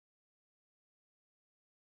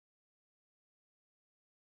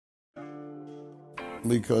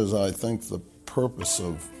because I think the purpose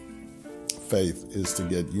of faith is to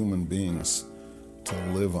get human beings to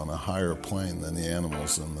live on a higher plane than the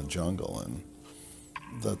animals in the jungle, and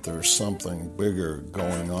that there's something bigger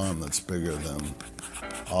going on that's bigger than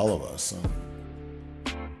all of us. And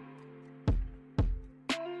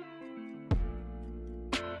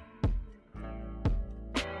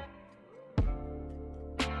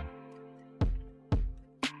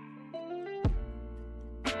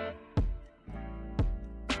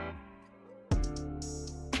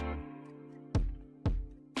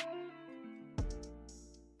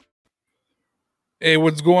Hey,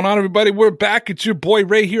 what's going on, everybody? We're back. It's your boy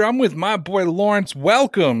Ray here. I'm with my boy Lawrence.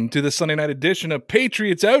 Welcome to the Sunday night edition of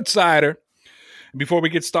Patriots Outsider. Before we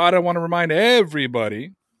get started, I want to remind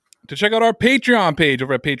everybody to check out our Patreon page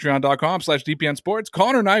over at patreon.com/dpnsports.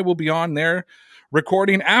 Connor and I will be on there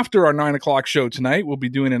recording after our 9 o'clock show tonight. We'll be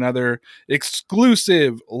doing another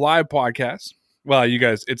exclusive live podcast. Well, you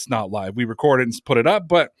guys, it's not live. We record it and put it up,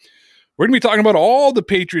 but we're going to be talking about all the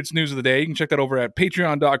Patriots news of the day. You can check that over at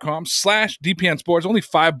patreon.com/dpnsports. Only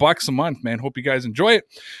 $5 a month, man. Hope you guys enjoy it.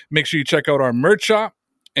 Make sure you check out our merch shop,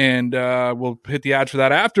 and we'll hit the ads for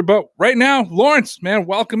that after. But right now, Lawrence, man,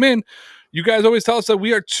 welcome in. You guys always tell us that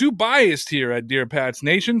we are too biased here at Dear Pats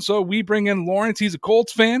Nation, so we bring in Lawrence. He's a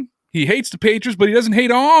Colts fan. He hates the Patriots, but he doesn't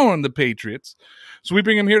hate on the Patriots. So we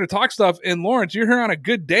bring him here to talk stuff. And Lawrence, you're here on a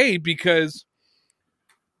good day because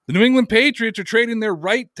the New England Patriots are trading their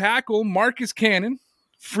right tackle, Marcus Cannon,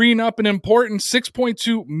 freeing up an important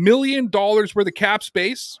 $6.2 million worth of cap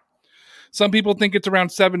space. Some people think it's around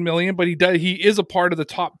 $7 million, but he is a part of the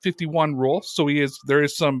top 51 rule, so there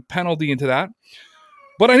is some penalty into that.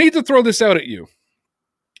 But I need to throw this out at you.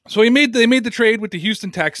 So they made the trade with the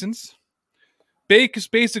Houston Texans.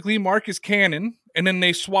 Basically Marcus Cannon, and then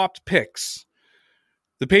they swapped picks.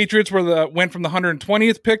 The Patriots went from the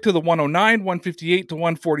 120th pick to the 109, 158 to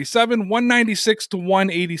 147, 196 to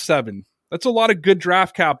 187. That's a lot of good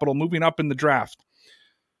draft capital moving up in the draft.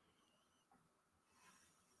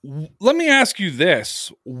 Let me ask you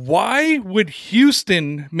this. Why would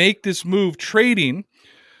Houston make this move trading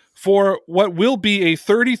for what will be a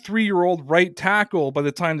 33-year-old right tackle by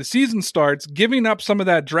the time the season starts, giving up some of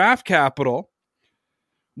that draft capital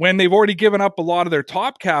when they've already given up a lot of their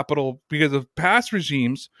top capital because of past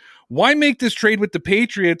regimes? Why make this trade with the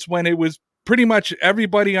Patriots when it was pretty much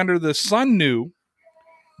everybody under the sun knew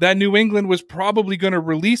that New England was probably going to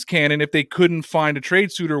release Cannon if they couldn't find a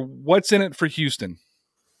trade suitor? What's in it for Houston?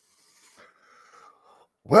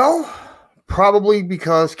 Well, probably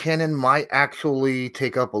because Cannon might actually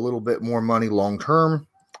take up a little bit more money long-term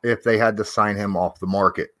if they had to sign him off the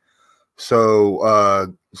market.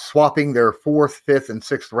 So swapping their 4th, 5th, and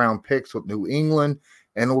 6th round picks with New England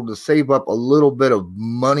in order to save up a little bit of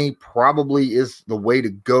money probably is the way to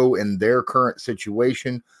go in their current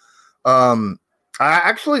situation. I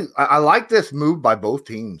like this move by both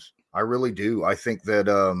teams. I really do. I think that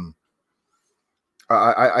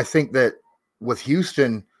I think that with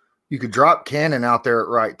Houston, you could drop Cannon out there at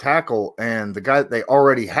right tackle, and the guy that they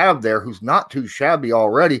already have there, who's not too shabby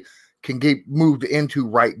already, can get moved into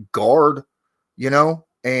right guard,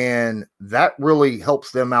 and that really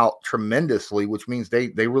helps them out tremendously, which means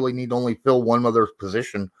they really need to only fill one other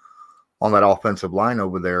position on that offensive line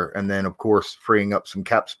over there. And then, of course, freeing up some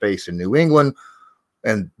cap space in New England,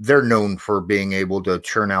 and they're known for being able to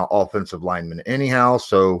churn out offensive linemen anyhow.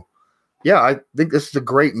 So, yeah, I think this is a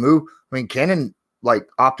great move. I mean, Cannon,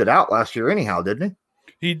 opted out last year anyhow, didn't he?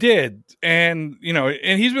 He did. And,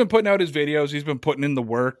 and he's been putting out his videos. He's been putting in the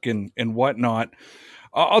work and whatnot.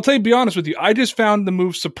 I'll be honest with you. I just found the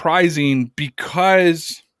move surprising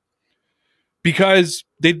because we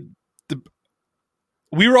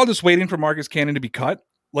were all just waiting for Marcus Cannon to be cut.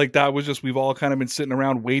 That was just, we've all kind of been sitting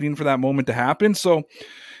around waiting for that moment to happen. So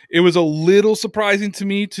it was a little surprising to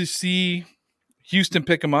me to see Houston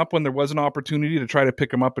pick him up when there was an opportunity to try to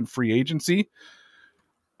pick him up in free agency.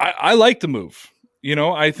 I like the move.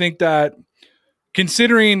 I think that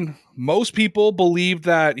considering most people believed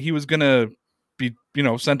that he was going to be,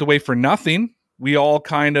 sent away for nothing, we all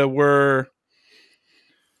kind of were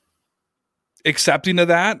accepting of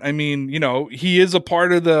that. I mean, he is a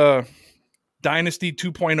part of the Dynasty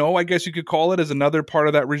 2.0, I guess you could call it, as another part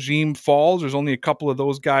of that regime falls. There's only a couple of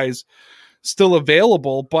those guys still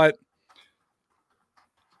available, but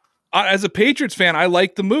as a Patriots fan, I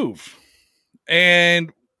like the move.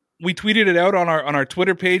 And we tweeted it out on our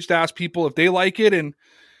Twitter page to ask people if they like it, and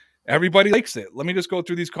everybody likes it. Let me just go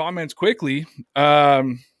through these comments quickly. Our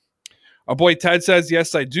boy Ted says,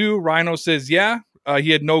 yes, I do. Rhino says, yeah.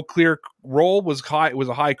 He had no clear role, was high. It was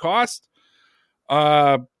a high cost.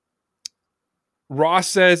 Ross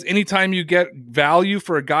says, anytime you get value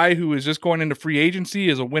for a guy who is just going into free agency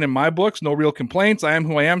is a win in my books. No real complaints. I am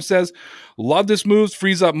who I am says, love this move.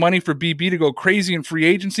 Frees up money for BB to go crazy in free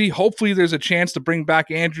agency. Hopefully there's a chance to bring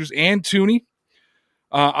back Andrews and Tooney.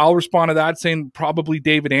 I'll respond to that saying probably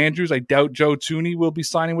David Andrews. I doubt Joe Tooney will be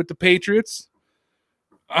signing with the Patriots.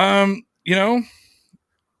 You know,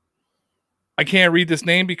 I can't read this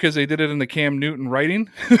name because they did it in the Cam Newton writing,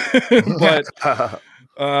 but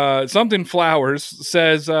something Flowers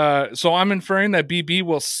says, so I'm inferring that BB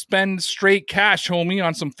will spend straight cash, homie,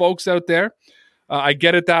 on some folks out there. I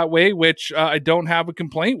get it that way, which I don't have a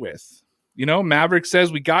complaint with. You know, Maverick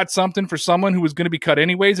says we got something for someone who was going to be cut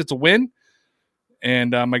anyways. It's a win.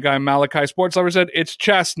 And my guy Malachi Sports Lover said, it's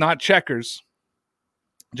chess, not checkers.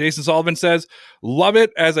 Jason Sullivan says, love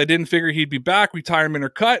it, as I didn't figure he'd be back, retirement or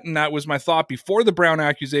cut, and that was my thought before the Brown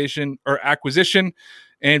acquisition.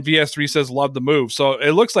 And VS3 says, love the move. So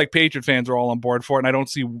it looks like Patriot fans are all on board for it, and I don't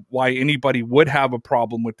see why anybody would have a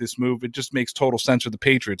problem with this move. It just makes total sense for the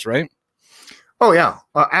Patriots, right? Oh, yeah,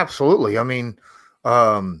 absolutely. I mean,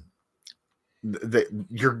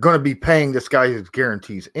 you're going to be paying this guy his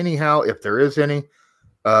guarantees anyhow, if there is any.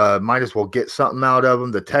 Might as well get something out of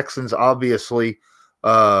him. The Texans, obviously,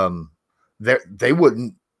 they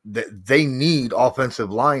need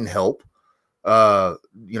offensive line help.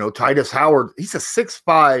 Titus Howard, he's a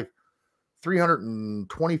 6'5",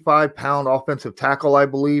 325-pound offensive tackle, I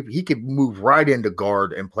believe. He could move right into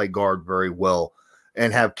guard and play guard very well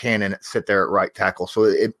and have Cannon sit there at right tackle.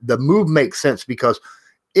 So the move makes sense because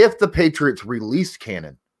if the Patriots released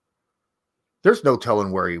Cannon, there's no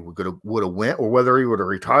telling where he would have went or whether he would have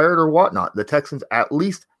retired or whatnot. The Texans at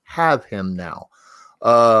least have him now.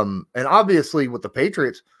 And obviously with the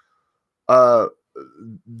Patriots,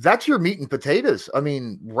 that's your meat and potatoes. I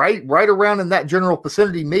mean, right around in that general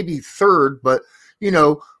vicinity, maybe third, but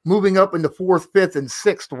moving up into fourth, fifth, and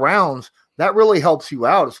sixth rounds, that really helps you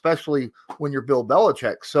out, especially when you're Bill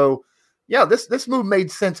Belichick. So yeah, this move made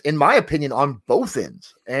sense in my opinion on both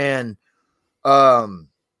ends. And what in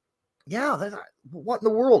the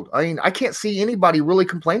world? I mean, I can't see anybody really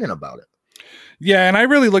complaining about it. Yeah, and I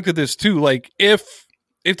really looked at this too. Like if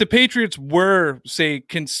the Patriots were, say,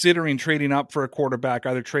 considering trading up for a quarterback,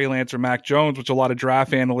 either Trey Lance or Mac Jones, which a lot of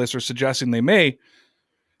draft analysts are suggesting they may,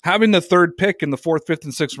 having the third pick in the fourth, fifth,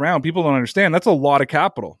 and sixth round, people don't understand. That's a lot of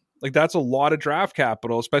capital. Like, that's a lot of draft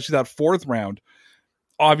capital, especially that fourth round.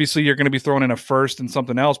 Obviously, you're going to be throwing in a first and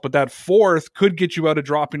something else, but that fourth could get you out of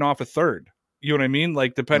dropping off a third. You know what I mean?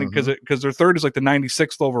 Like, depending, because their third is like the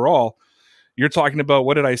 96th overall. You're talking about,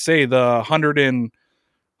 what did I say, the 109th.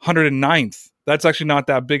 That's actually not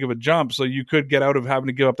that big of a jump. So you could get out of having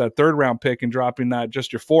to give up that third round pick and dropping that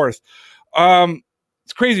just your fourth.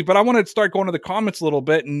 It's crazy, but I want to start going to the comments a little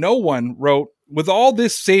bit. No one wrote, with all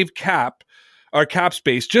this saved cap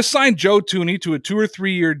space, just signed Joe Tooney to a 2 or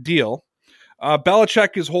 3 year deal.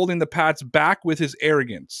 Belichick is holding the Pats back with his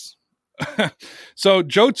arrogance. So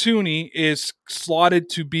Joe Tooney is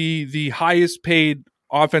slotted to be the highest paid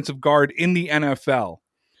offensive guard in the NFL.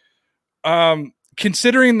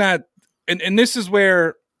 Considering that, and this is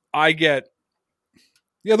where I get,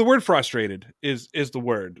 the word frustrated is the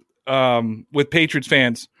word with Patriots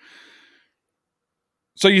fans.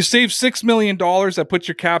 So you save $6 million. That puts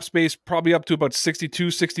your cap space probably up to about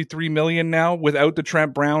 62, 63 million now without the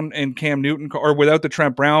Trent Brown and Cam Newton, or without the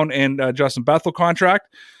Trent Brown and Justin Bethel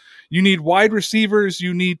contract. You need wide receivers.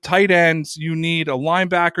 You need tight ends. You need a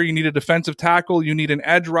linebacker. You need a defensive tackle. You need an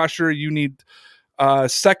edge rusher. You need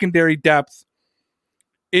secondary depth.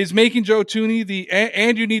 Is making Joe Tooney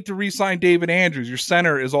and you need to re-sign David Andrews. Your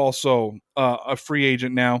center is also a free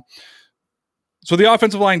agent now. So the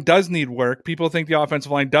offensive line does need work. People think the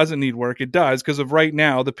offensive line doesn't need work. It does, because of right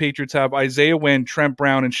now, the Patriots have Isaiah Wynn, Trent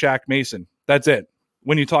Brown, and Shaq Mason. That's it.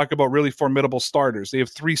 When you talk about really formidable starters, they have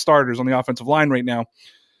 3 starters on the offensive line right now.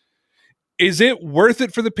 Is it worth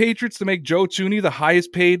it for the Patriots to make Joe Tooney the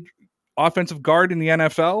highest paid offensive guard in the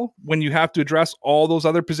NFL when you have to address all those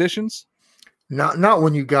other positions? Not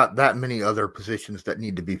when you got that many other positions that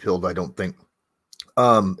need to be filled, I don't think.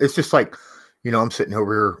 It's just like, I'm sitting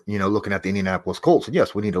over here, looking at the Indianapolis Colts, and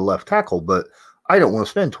yes, we need a left tackle, but I don't want to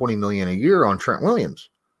spend $20 million a year on Trent Williams.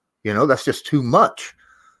 That's just too much,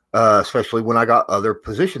 especially when I got other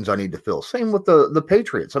positions I need to fill. Same with the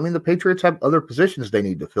Patriots. I mean, the Patriots have other positions they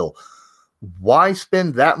need to fill. Why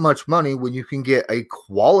spend that much money when you can get a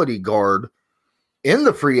quality guard in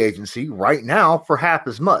the free agency right now for half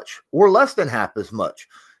as much or less than half as much,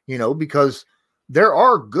 because there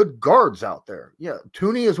are good guards out there. Yeah.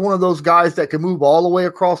 Tooney is one of those guys that can move all the way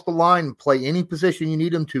across the line and play any position you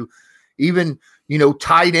need him to. Even,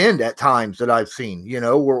 tight end at times that I've seen,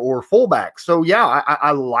 or fullback. So yeah,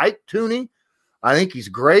 I like Tooney. I think he's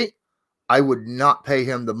great. I would not pay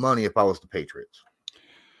him the money if I was the Patriots.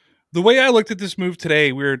 The way I looked at this move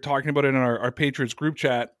today, we were talking about it in our Patriots group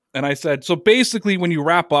chat, and I said, so basically when you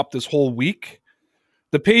wrap up this whole week,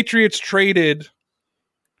 the Patriots traded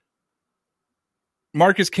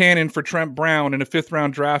Marcus Cannon for Trent Brown in a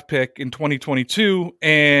 5th-round draft pick in 2022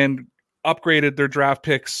 and upgraded their draft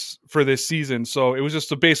picks for this season. So it was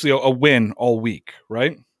just basically a win all week,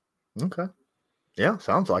 right? Okay. Yeah,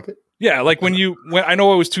 sounds like it. Yeah, like when I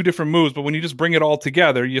know it was 2 different moves, but when you just bring it all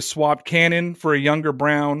together, you swapped Cannon for a younger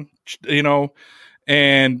Brown,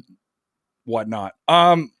 and whatnot.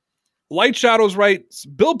 Light Shadows writes,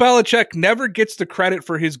 Bill Belichick never gets the credit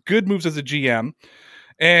for his good moves as a GM.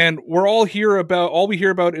 And all we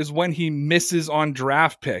hear about is when he misses on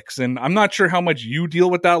draft picks. And I'm not sure how much you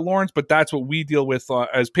deal with that, Lawrence, but that's what we deal with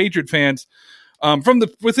as Patriot fans.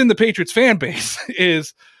 Within the Patriots fan base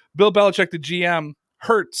is Bill Belichick, the GM,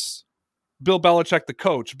 hurts Bill Belichick, the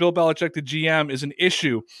coach. Bill Belichick, the GM, is an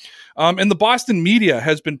issue. And the Boston media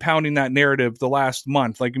has been pounding that narrative the last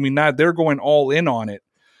month. They're going all in on it.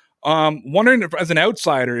 Wondering if, as an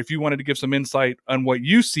outsider, if you wanted to give some insight on what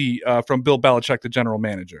you see from Bill Belichick, the general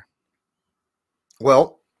manager.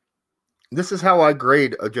 Well, this is how I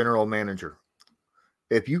grade a general manager.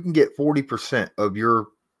 If you can get 40% of your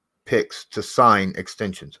picks to sign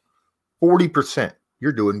extensions, 40%,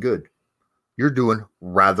 you're doing good. You're doing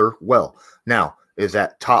rather well. Now, is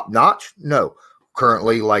that top notch? No.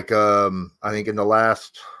 Currently, I think in the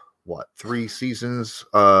last 3 seasons,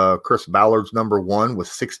 Chris Ballard's number 1 was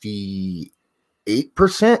 68%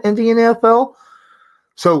 in the NFL.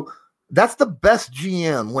 So that's the best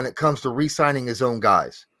GM when it comes to re-signing his own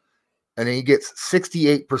guys. And he gets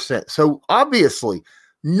 68%. So obviously,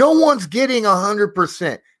 no one's getting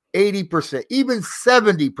 100%, 80%, even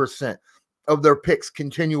 70% of their picks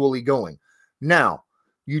continually going. Now,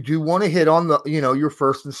 you do want to hit on your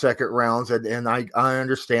first and second rounds, and I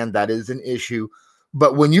understand that is an issue.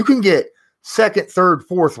 But when you can get second, third,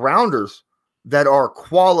 fourth rounders that are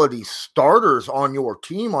quality starters on your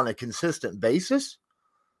team on a consistent basis,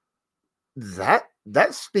 that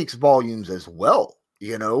speaks volumes as well,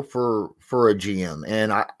 for a GM.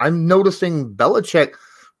 And I'm noticing Belichick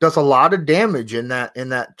does a lot of damage in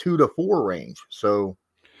that 2 to 4 range. So,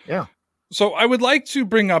 yeah. So I would like to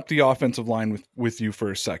bring up the offensive line with you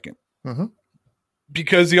for a second. Mm-hmm.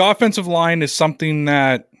 Because the offensive line is something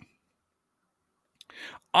that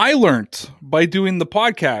I learned by doing the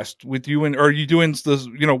podcast with you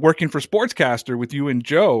working for Sportscaster with you and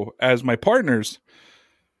Joe as my partners.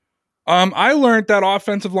 I learned that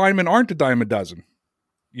offensive linemen aren't a dime a dozen,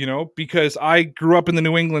 because I grew up in the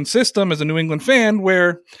New England system as a New England fan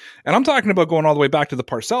and I'm talking about going all the way back to the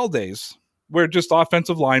Parcells days, where just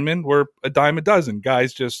offensive linemen were a dime a dozen.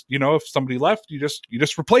 Guys just, if somebody left, you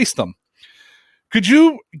just replace them. Could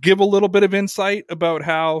you give a little bit of insight about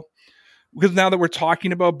how, because now that we're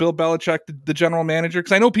talking about Bill Belichick, the general manager,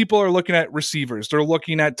 because I know people are looking at receivers, they're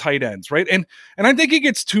looking at tight ends, right? And I think he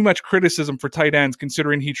gets too much criticism for tight ends,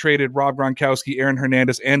 considering he traded Rob Gronkowski, Aaron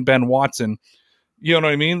Hernandez, and Ben Watson. You know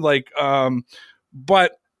what I mean?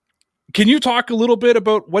 But can you talk a little bit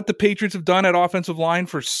about what the Patriots have done at offensive line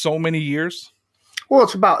for so many years? Well,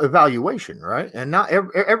 it's about evaluation, right? And not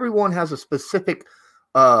everyone has a specific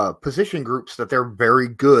position groups that they're very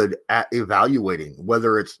good at evaluating,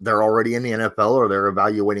 whether they're already in the NFL or they're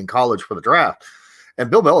evaluating college for the draft.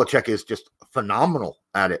 And Bill Belichick is just phenomenal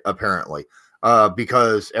at it, apparently,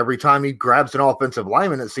 because every time he grabs an offensive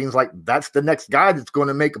lineman, it seems like that's the next guy that's going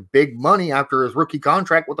to make big money after his rookie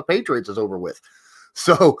contract with the Patriots is over with.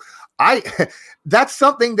 So that's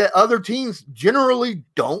something that other teams generally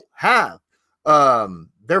don't have.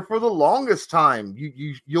 There for the longest time,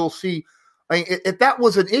 you'll see. I mean, if that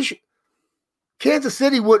was an issue, Kansas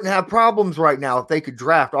City wouldn't have problems right now if they could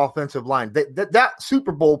draft offensive line. That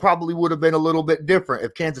Super Bowl probably would have been a little bit different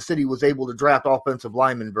if Kansas City was able to draft offensive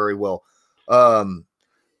linemen very well.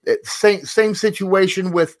 Same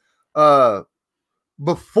situation with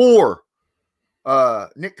before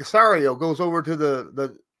Nick Casario goes over to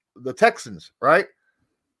the Texans, right?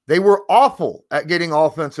 They were awful at getting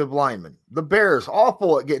offensive linemen. The Bears,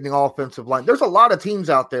 awful at getting offensive line. There's a lot of teams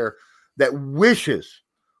out there that wishes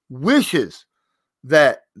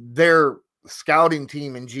that their scouting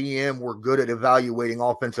team and GM were good at evaluating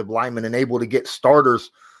offensive linemen and able to get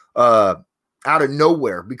starters out of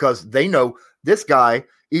nowhere, because they know this guy,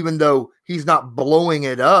 even though he's not blowing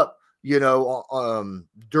it up,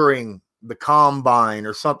 during the combine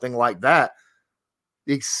or something like that,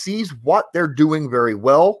 he sees what they're doing very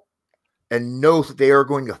well and knows that they are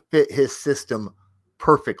going to fit his system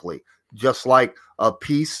perfectly, just like a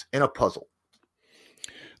piece in a puzzle.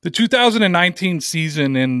 The 2019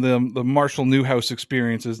 season and the Marshall Newhouse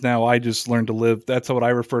experience is now I Just Learned to Live. That's what I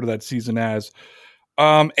refer to that season as.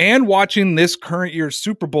 And watching this current year's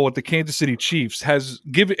Super Bowl with the Kansas City Chiefs has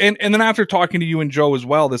given, and then after talking to you and Joe as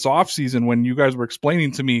well this offseason when you guys were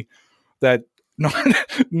explaining to me that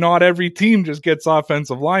not every team just gets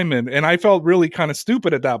offensive linemen. And I felt really kind of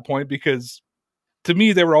stupid at that point because to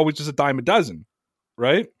me, they were always just a dime a dozen,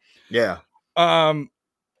 right? Yeah.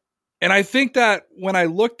 And I think that when I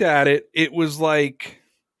looked at it, it was like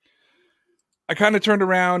I kind of turned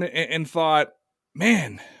around and thought,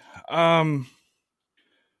 man,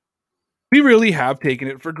 we really have taken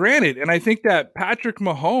it for granted. And I think that Patrick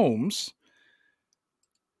Mahomes,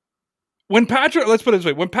 let's put it this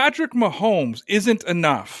way, when Patrick Mahomes isn't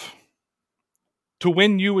enough to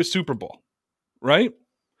win you a Super Bowl, right?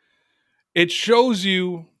 It shows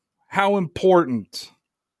you how important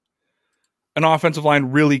an offensive line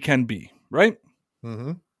really can be, right?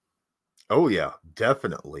 Mm-hmm. Oh, yeah,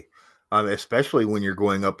 definitely. Especially when you're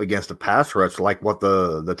going up against a pass rush like what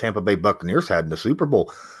the Tampa Bay Buccaneers had in the Super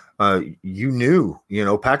Bowl. You knew,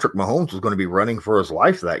 Patrick Mahomes was going to be running for his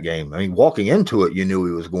life that game. I mean, walking into it, you knew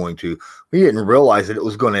he was going to. We didn't realize that it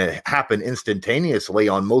was going to happen instantaneously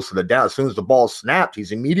on most of the down. As soon as the ball snapped,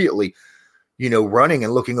 he's immediately, running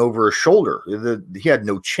and looking over his shoulder. He had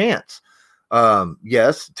no chance.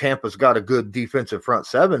 Yes, Tampa's got a good defensive front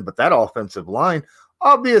seven, but that offensive line,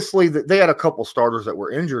 obviously, they had a couple starters that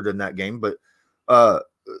were injured in that game. But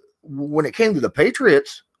when it came to the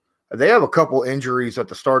Patriots, they have a couple injuries at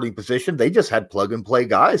the starting position. They just had plug-and-play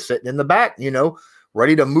guys sitting in the back,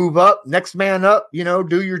 ready to move up, next man up,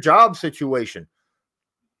 do your job situation.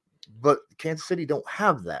 But Kansas City don't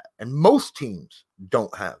have that, and most teams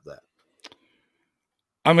don't have that.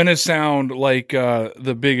 I'm going to sound like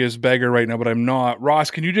the biggest beggar right now, but I'm not. Ross,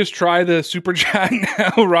 can you just try the super chat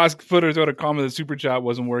now? Ross put out a comment. The super chat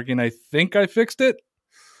wasn't working. I think I fixed it.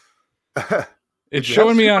 It's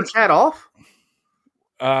showing me on chat off.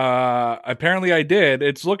 Apparently I did.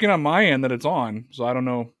 It's looking on my end that it's on, so I don't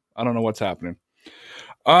know what's happening.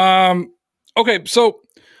 Okay, so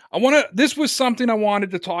this was something I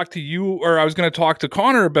wanted to talk to you, or I was going to talk to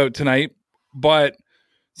Connor about tonight, but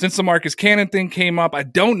since the Marcus Cannon thing came up, I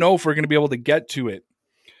don't know if we're going to be able to get to it.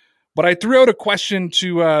 But I threw out a question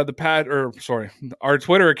to our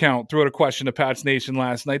Twitter account threw out a question to Pat's Nation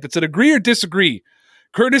last night that said, agree or disagree,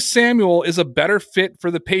 Curtis Samuel is a better fit for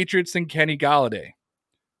the Patriots than Kenny Galladay.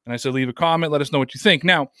 And I said, leave a comment, let us know what you think.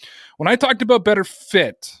 Now, when I talked about better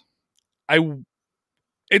fit,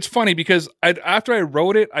 it's funny because after I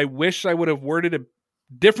wrote it, I wish I would have worded it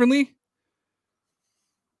differently.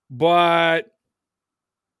 But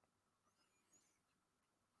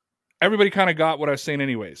everybody kind of got what I was saying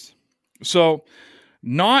anyways. So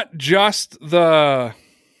not just I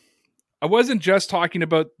wasn't just talking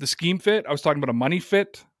about the scheme fit. I was talking about a money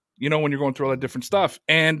fit, when you're going through all that different stuff.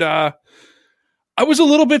 And I was a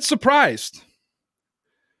little bit surprised.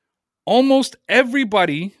 Almost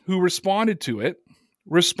everybody who responded to it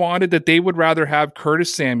responded that they would rather have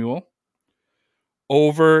Curtis Samuel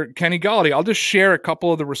over Kenny Galladay. I'll just share a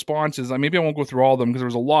couple of the responses. Maybe I won't go through all of them because there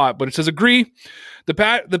was a lot, but it says, agree.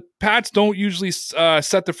 The Pats don't usually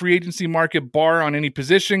set the free agency market bar on any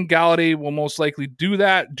position. Galladay will most likely do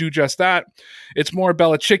just that. It's more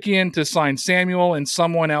Belichickian to sign Samuel and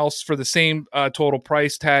someone else for the same total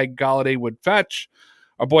price tag Galladay would fetch.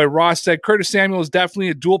 Our boy Ross said, Curtis Samuel is definitely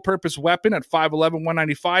a dual-purpose weapon at 5'11",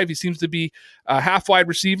 195. He seems to be a half wide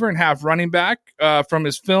receiver and half running back. From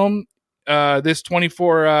his film, this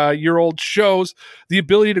 24-year-old shows the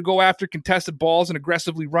ability to go after contested balls and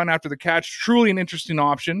aggressively run after the catch. Truly an interesting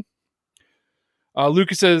option.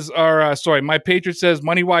 Lucas says, my Patriot says,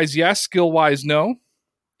 money-wise, yes. Skill-wise, no.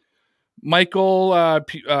 Michael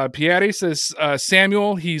Pieri says,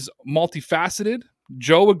 Samuel, he's multifaceted.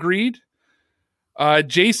 Joe agreed.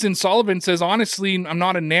 Jason Sullivan says, honestly, I'm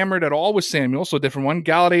not enamored at all with Samuel, so a different one.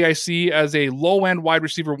 Galladay I see as a low-end wide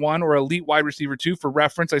receiver 1 or elite wide receiver 2. For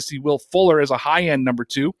reference, I see Will Fuller as a high-end number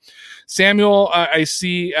 2. Samuel I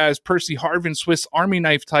see as Percy Harvin, Swiss Army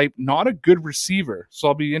knife type, not a good receiver. So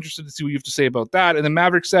I'll be interested to see what you have to say about that. And then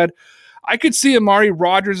Maverick said, I could see Amari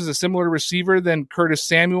Rodgers as a similar receiver than Curtis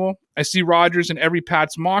Samuel. I see Rodgers in every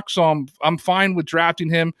Pats mock, so I'm fine with drafting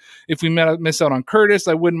him. If we miss out on Curtis,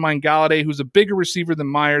 I wouldn't mind Galladay, who's a bigger receiver than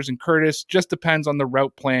Myers and Curtis. Just depends on the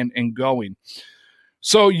route plan and going.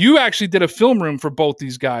 So you actually did a film room for both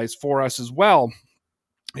these guys for us as well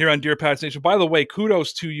here on Dear Pats Nation. By the way,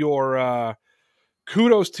 kudos to you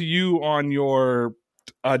on your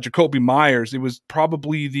Jacoby Myers. It was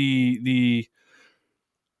probably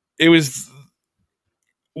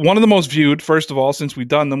one of the most viewed, first of all, since we've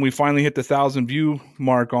done them. We finally hit the 1,000 view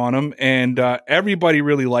mark on them, and everybody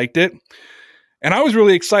really liked it. And I was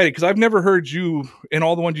really excited because I've never heard you, in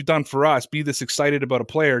all the ones you've done for us, be this excited about a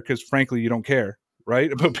player because, frankly, you don't care,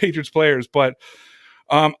 right, about Patriots players. But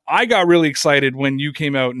I got really excited when you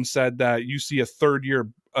came out and said that you see a third year,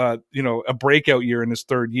 a breakout year in his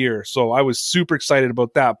third year. So I was super excited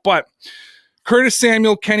about that. But Curtis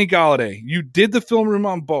Samuel, Kenny Golladay, you did the film room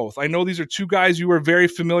on both. I know these are two guys you were very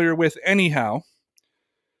familiar with anyhow.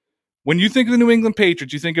 When you think of the New England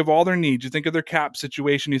Patriots, you think of all their needs, you think of their cap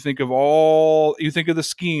situation, you think of the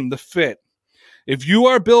scheme, the fit. If you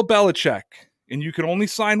are Bill Belichick and you could only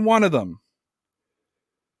sign one of them,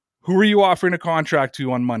 who are you offering a contract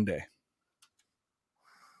to on Monday?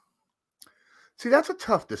 See, that's a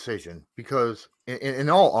tough decision because, in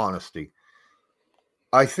all honesty,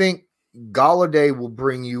 I think Golladay will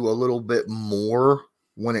bring you a little bit more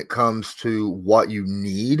when it comes to what you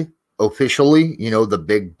need officially. The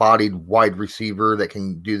big-bodied wide receiver that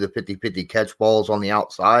can do the 50-50 catch balls on the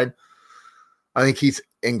outside. I think he's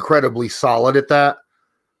incredibly solid at that,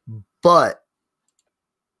 but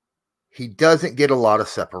he doesn't get a lot of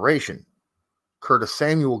separation. Curtis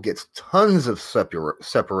Samuel gets tons of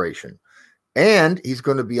separation, and he's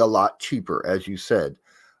going to be a lot cheaper, as you said.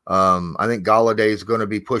 I think Golladay is going to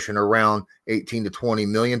be pushing around 18 to 20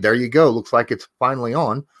 million. There you go. Looks like it's finally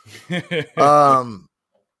on.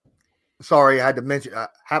 Sorry, I had to mention. I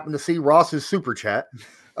happened to see Ross's super chat.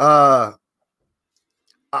 I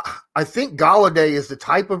think Golladay is the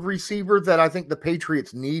type of receiver that I think the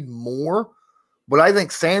Patriots need more. But I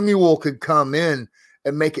think Samuel could come in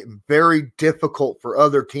and make it very difficult for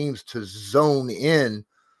other teams to zone in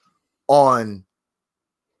on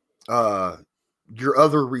your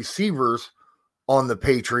other receivers on the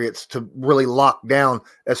Patriots to really lock down,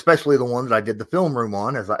 especially the one that I did the film room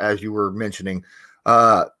on, as you were mentioning.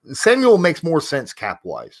 Samuel makes more sense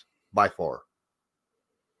cap-wise, by far.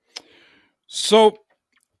 So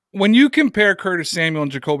when you compare Curtis Samuel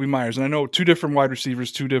and Jacoby Myers, and I know two different wide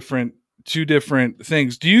receivers, two different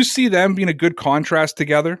things, do you see them being a good contrast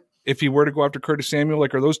together if you were to go after Curtis Samuel?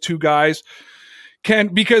 Like, are those two guys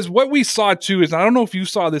because what we saw too is, I don't know if you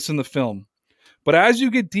saw this in the film, but as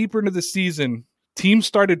you get deeper into the season, teams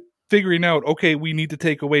started figuring out, okay, we need to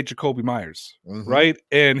take away Jacoby Myers, right?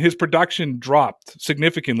 And his production dropped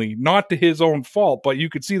significantly, not to his own fault, but you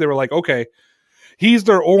could see they were like, okay, he's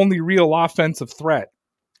their only real offensive threat.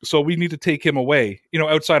 So we need to take him away.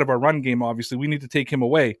 Outside of our run game, obviously, we need to take him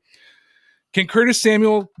away. Can Curtis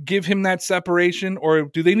Samuel give him that separation, or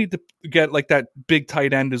do they need to get like that big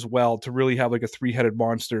tight end as well to really have like a three-headed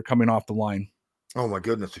monster coming off the line? Oh my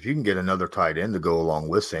goodness. If you can get another tight end to go along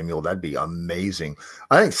with Samuel, that'd be amazing.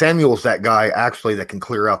 I think Samuel's that guy actually that can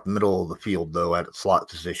clear out the middle of the field though at a slot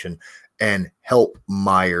position and help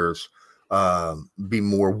Myers be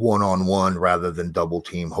more one-on-one rather than double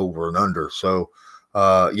team over and under. So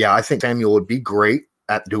I think Samuel would be great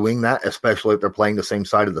at doing that, especially if they're playing the same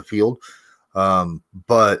side of the field.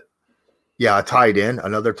 But yeah,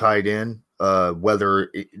 another tight end,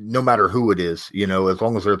 no matter who it is, as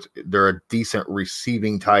long as they're a decent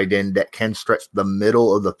receiving tight end that can stretch the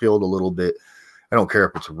middle of the field a little bit. I don't care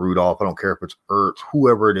if it's Rudolph. I don't care if it's Ertz,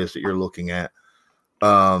 whoever it is that you're looking at.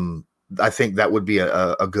 I think that would be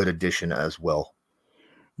a good addition as well.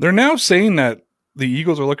 They're now saying that the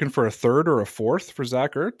Eagles are looking for a third or a fourth for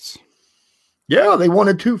Zach Ertz. Yeah, they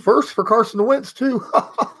wanted 2 firsts for Carson Wentz too.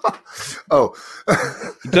 Oh,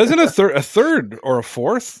 doesn't a third or a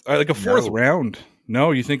fourth, like a fourth round?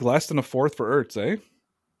 No, you think less than a fourth for Ertz, eh?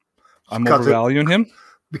 I'm overvaluing him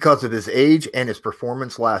because of his age and his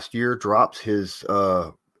performance last year drops his,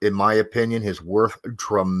 in my opinion, his worth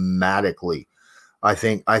dramatically. I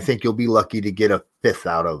think you'll be lucky to get a fifth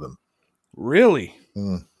out of him. Really?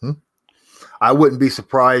 Mm-hmm. I wouldn't be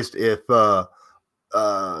surprised if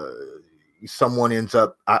someone ends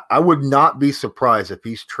up. I would not be surprised if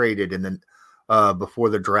he's traded in the before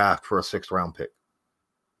the draft for a 6th round pick.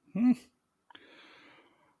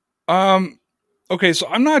 Okay, so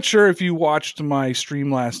I'm not sure if you watched my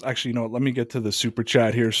stream last. Actually, let me get to the super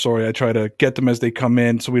chat here. Sorry, I try to get them as they come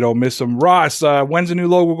in so we don't miss them. Ross, when's the new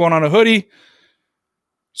logo going on a hoodie?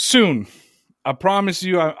 Soon. I promise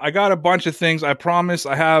you. I got a bunch of things. I promise.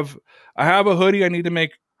 I have a hoodie I need to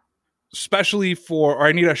make specially for, or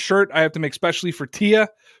I need a shirt I have to make specially for Tia,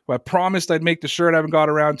 who I promised I'd make the shirt. I haven't got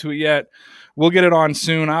around to it yet. We'll get it on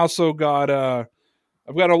soon. I also got I've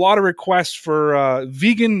got a lot of requests for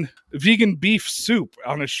vegan beef soup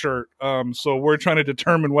on a shirt. So we're trying to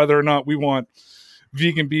determine whether or not we want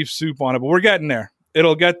vegan beef soup on it, but we're getting there.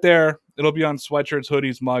 It'll get there. It'll be on sweatshirts,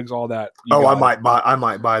 hoodies, mugs, all that. I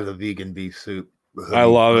might buy the vegan beef soup. I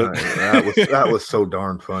love it. That was so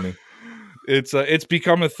darn funny. It's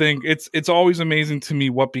become a thing. It's always amazing to me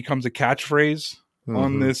what becomes a catchphrase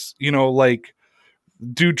on this, like,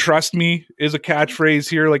 dude, trust me is a catchphrase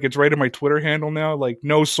here. Like, it's right in my Twitter handle now. Like,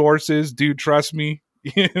 no sources, dude, trust me.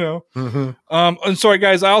 And sorry,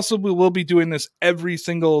 guys, I also will be doing this every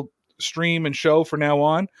single stream and show from now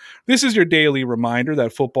on. This is your daily reminder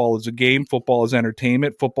that football is a game. Football is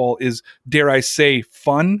entertainment. Football is, dare I say,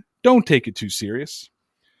 fun. Don't take it too serious.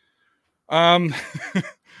 I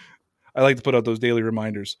like to put out those daily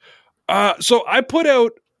reminders. So I put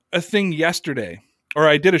out a thing yesterday, or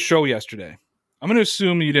I did a show yesterday. I'm going to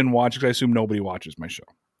assume you didn't watch because I assume nobody watches my show.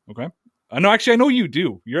 Okay. No, actually, I know you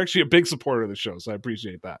do. You're actually a big supporter of the show, so I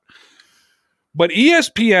appreciate that. But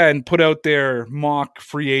ESPN put out their mock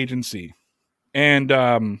free agency. And,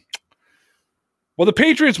 the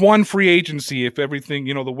Patriots won free agency if everything,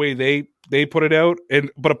 the way they put it out.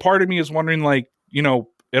 But a part of me is wondering, like,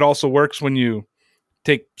 it also works when you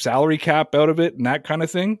take salary cap out of it and that kind of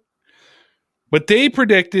thing. But they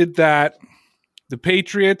predicted that the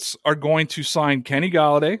Patriots are going to sign Kenny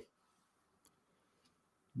Galladay,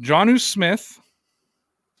 Jonnu Smith,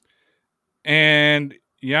 and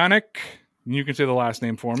Yannick. You can say the last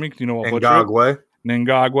name for me because I'll butcher it.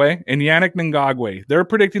 Ngagwe and Yannick Ngagwe. They're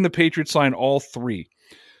predicting the Patriots sign all three.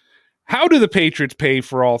 How do the Patriots pay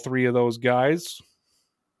for all three of those guys?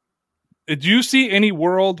 Do you see any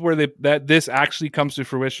world where that this actually comes to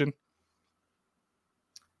fruition?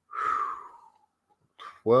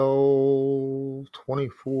 Well,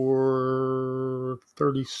 24,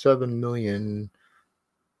 37 million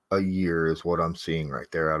a year is what I'm seeing right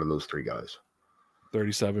there out of those three guys.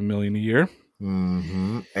 37 million a year.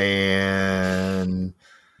 And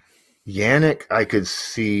Yannick, I could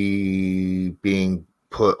see being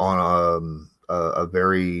put on a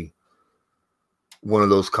very one of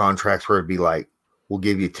those contracts where it'd be like, we'll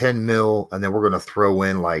give you 10 mil, and then we're going to throw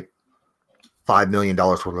in like $5 million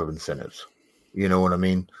worth of incentives. You know what I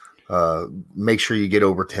mean? Make sure you get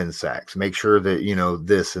over 10 sacks. Make sure that,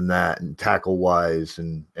 this and that, and tackle wise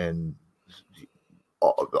and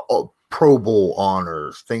Pro Bowl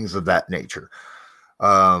honors, things of that nature.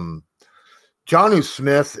 Jonnu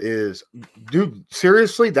Smith is, dude,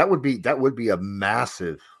 seriously, that would be a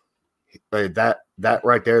massive, that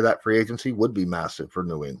right there, that free agency would be massive for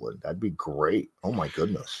New England. That'd be great. Oh my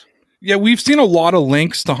goodness. Yeah. We've seen a lot of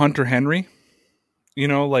links to Hunter Henry,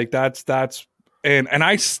 like that's, and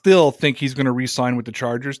I still think he's going to re-sign with the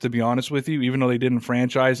Chargers, to be honest with you, even though they didn't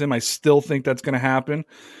franchise him. I still think that's going to happen.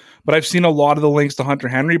 But I've seen a lot of the links to Hunter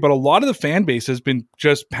Henry, but a lot of the fan base has been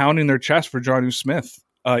just pounding their chest for Jonnu Smith,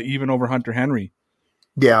 even over Hunter Henry.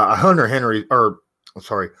 Yeah,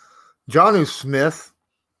 Jonnu Smith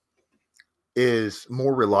is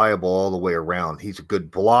more reliable all the way around. He's a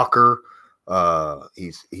good blocker.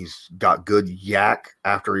 He's got good yak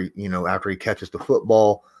after he catches the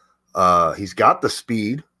football. He's got the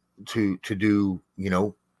speed to do,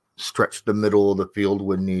 stretch the middle of the field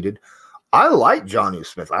when needed. I like Jonnu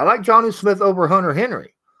Smith. I like Jonnu Smith over Hunter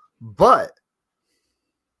Henry, but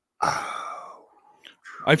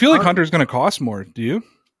I feel like Hunter's going to cost more. Do you?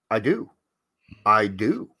 I do. I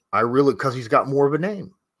really, because he's got more of a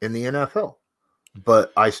name in the NFL,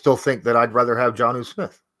 but I still think that I'd rather have Jonnu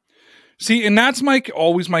Smith. See, and that's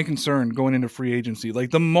always my concern going into free agency.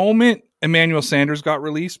 Like, the moment Emmanuel Sanders got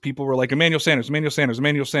released, people were like, Emmanuel Sanders.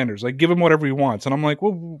 Like, give him whatever he wants. And I'm like,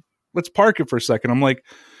 well, let's park it for a second. I'm like,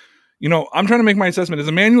 I'm trying to make my assessment. Is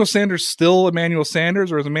Emmanuel Sanders still Emmanuel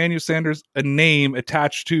Sanders, or is Emmanuel Sanders a name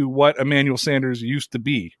attached to what Emmanuel Sanders used to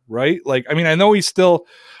be, right? Like, I mean, I know he's still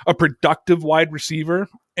a productive wide receiver,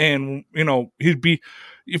 and, he'd be,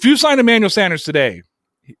 if you signed Emmanuel Sanders today,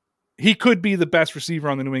 he could be the best receiver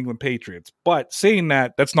on the New England Patriots. But saying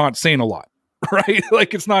that, that's not saying a lot, right?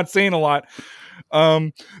 Like, it's not saying a lot.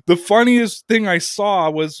 The funniest thing I saw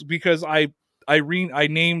was because I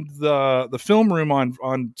named the film room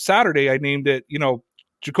on Saturday. I named it,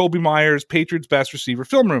 Jacoby Myers, Patriots best receiver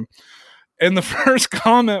film room. And the first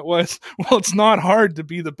comment was, well, it's not hard to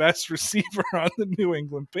be the best receiver on the New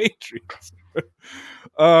England Patriots.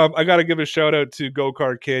 I got to give a shout out to Go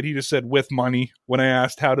Kart Kid. He just said with money when I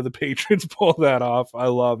asked how do the Patriots pull that off. I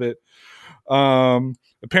love it.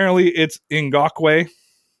 Apparently it's Ngakwe.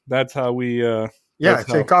 That's how we, it's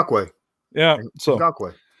Ngakwe. Yeah. So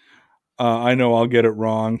Ngakwe. I know I'll get it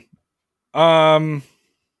wrong.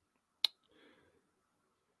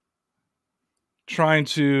 Trying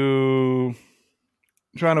to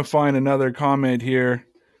find another comment here.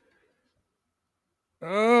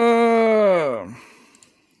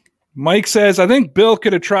 Mike says, I think Bill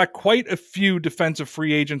could attract quite a few defensive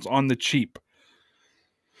free agents on the cheap.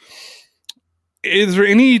 Is there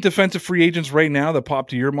any defensive free agents right now that pop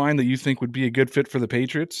to your mind that you think would be a good fit for the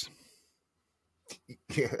Patriots?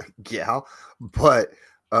 Yeah, but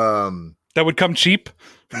that would come cheap?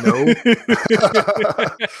 No.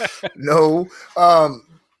 No.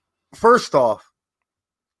 First off,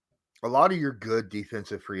 a lot of your good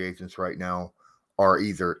defensive free agents right now are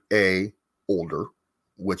either A, older,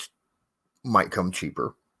 which might come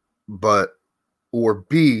cheaper, or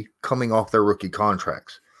B, coming off their rookie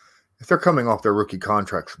contracts. If they're coming off their rookie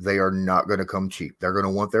contracts, they are not going to come cheap. They're going to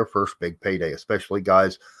want their first big payday, especially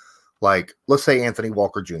guys like, let's say, Anthony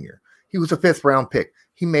Walker Jr. He was a 5th round pick.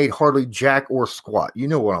 He made hardly jack or squat. You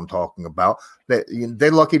know what I'm talking about. They're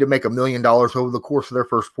lucky to make $1 million over the course of their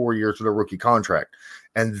first 4 years of their rookie contract.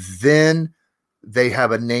 And then they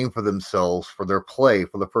have a name for themselves for their play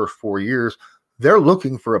for the first 4 years. They're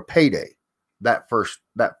looking for a payday, that first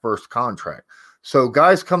contract. So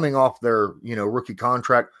guys coming off their, rookie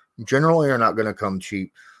contract generally are not going to come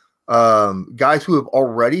cheap. Guys who have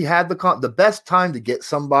already had the best time to get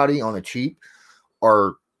somebody on a cheap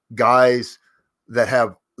are guys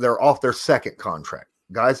that they're off their second contract,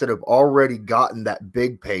 guys that have already gotten that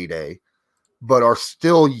big payday, but are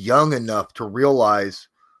still young enough to realize,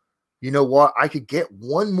 you know what, I could get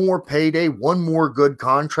one more payday, one more good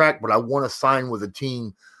contract, but I want to sign with a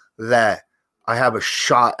team that I have a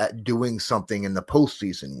shot at doing something in the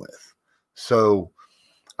postseason with. So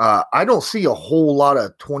I don't see a whole lot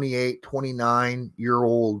of 28,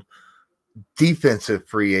 29-year-old defensive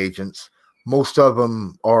free agents. Most of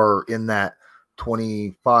them are in that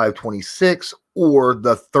 25, 26 or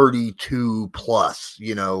the 32 plus,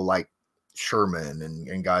 like Sherman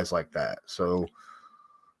and guys like that. So,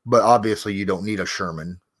 but obviously you don't need a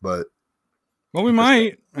Sherman, but. Well, we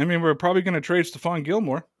might. I mean, we're probably going to trade Stephon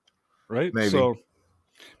Gilmore, right? Maybe. So,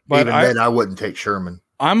 but even then I wouldn't take Sherman.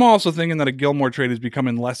 I'm also thinking that a Gilmore trade is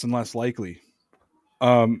becoming less and less likely.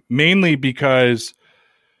 Mainly because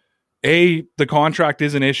A, the contract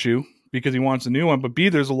is an issue because he wants a new one, but B,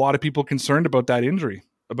 there's a lot of people concerned about that injury,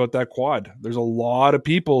 about that quad. There's a lot of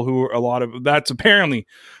people that's apparently,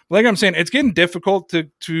 like I'm saying, it's getting difficult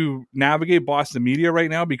to navigate Boston media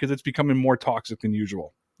right now because it's becoming more toxic than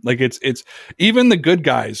usual. Like it's even the good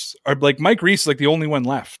guys are like Mike Reese, like the only one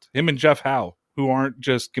left, him and Jeff Howe, who aren't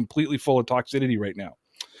just completely full of toxicity right now.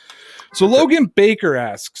 So Logan Baker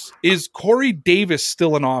asks, is Corey Davis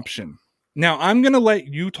still an option? Now, I'm going to let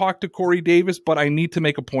you talk to Corey Davis, but I need to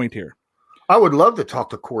make a point here. I would love to talk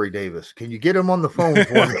to Corey Davis. Can you get him on the phone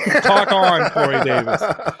for me? Talk on, Corey Davis.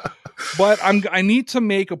 But I need to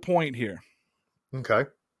make a point here. Okay.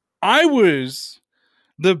 I was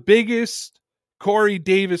the biggest Corey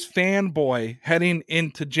Davis fanboy heading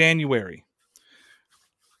into January.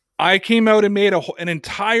 I came out and made an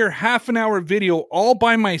entire half-an-hour video all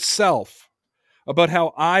by myself about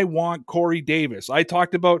how I want Corey Davis. I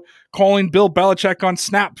talked about calling Bill Belichick on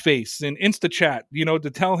Snapface and InstaChat,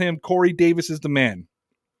 to tell him Corey Davis is the man.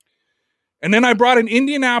 And then I brought an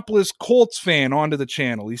Indianapolis Colts fan onto the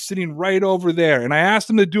channel. He's sitting right over there. And I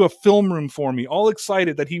asked him to do a film room for me, all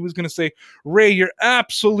excited that he was going to say, Ray, you're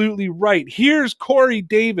absolutely right. Here's Corey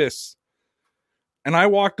Davis. And I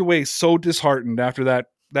walked away so disheartened after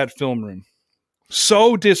that film room.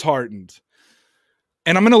 So disheartened.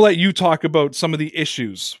 And I'm going to let you talk about some of the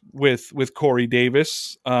issues with Corey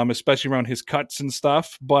Davis, especially around his cuts and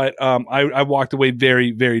stuff. But I walked away very,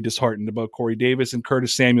 very disheartened about Corey Davis, and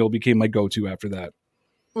Curtis Samuel became my go-to after that.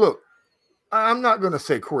 Look, I'm not going to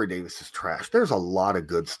say Corey Davis is trash. There's a lot of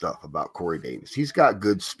good stuff about Corey Davis. He's got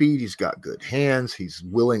good speed. He's got good hands. He's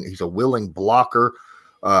a willing blocker.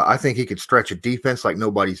 I think he could stretch a defense like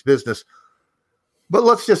nobody's business. But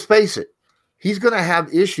let's just face it. He's going to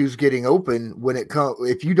have issues getting open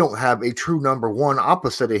if you don't have a true number one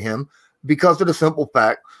opposite of him, because of the simple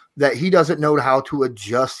fact that he doesn't know how to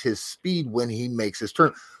adjust his speed when he makes his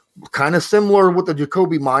turn. Kind of similar with the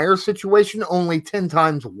Jacoby Myers situation, only 10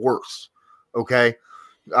 times worse. Okay.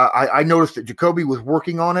 I noticed that Jacoby was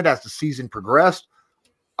working on it as the season progressed.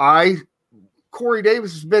 Corey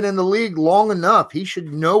Davis has been in the league long enough. He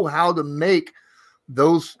should know how to make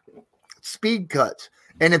those speed cuts.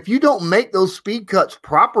 And if you don't make those speed cuts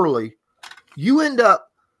properly, you end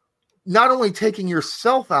up not only taking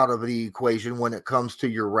yourself out of the equation when it comes to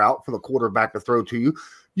your route for the quarterback to throw to you,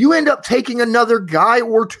 you end up taking another guy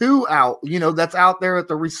or two out, that's out there at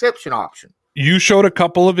the reception option. You showed a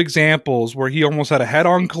couple of examples where he almost had a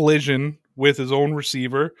head-on collision with his own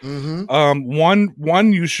receiver. Mm-hmm.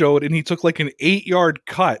 One you showed, and he took like an 8-yard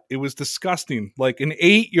cut. It was disgusting, like an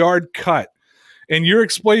 8-yard cut. And you're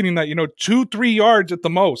explaining that, 2-3 yards at the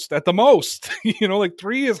most, like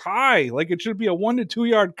 3 is high. Like it should be a 1 to 2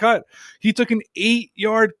 yard cut. He took an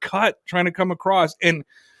 8-yard cut trying to come across. And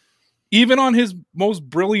even on his most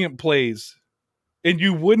brilliant plays, and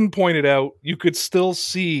you wouldn't point it out, you could still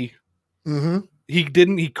see he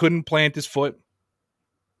couldn't plant his foot.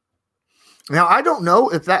 Now, I don't know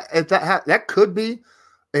if that could be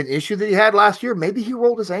an issue that he had last year. Maybe he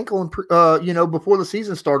rolled his ankle and before the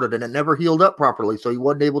season started and it never healed up properly, so he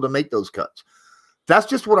wasn't able to make those cuts. That's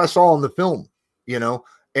just what I saw in the film,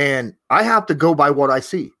 and I have to go by what I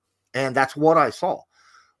see, and that's what I saw.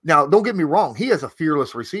 Now, don't get me wrong. He is a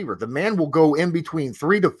fearless receiver. The man will go in between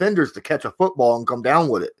 3 defenders to catch a football and come down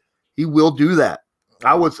with it. He will do that.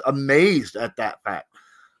 I was amazed at that fact.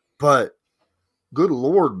 But good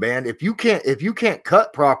Lord, man, if you can't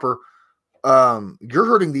cut proper, you're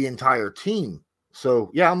hurting the entire team. So,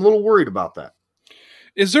 yeah, I'm a little worried about that.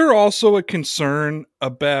 Is there also a concern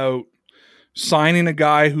about signing a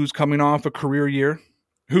guy who's coming off a career year,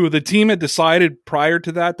 who the team had decided prior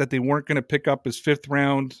to that they weren't going to pick up his 5th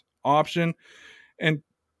round option? And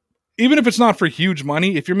even if it's not for huge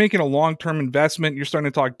money, if you're making a long-term investment, you're starting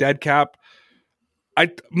to talk dead cap.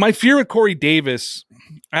 My fear with Corey Davis,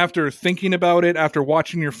 after thinking about it, after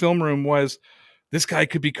watching your film room, was this guy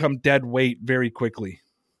could become dead weight very quickly.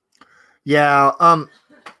 Yeah.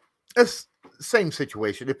 It's the same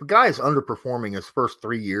situation. If a guy is underperforming his first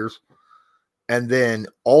 3 years and then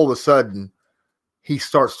all of a sudden he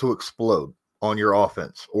starts to explode on your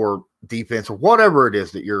offense or defense or whatever it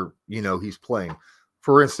is that he's playing.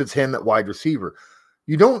 For instance, him at wide receiver.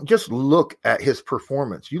 You don't just look at his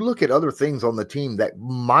performance. You look at other things on the team that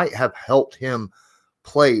might have helped him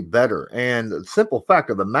play better. And the simple fact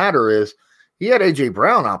of the matter is he had A.J.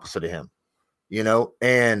 Brown opposite of him,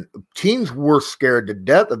 and teams were scared to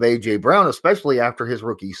death of A.J. Brown, especially after his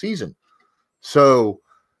rookie season. So,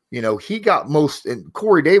 he got and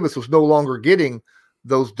Corey Davis was no longer getting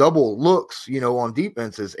those double looks, on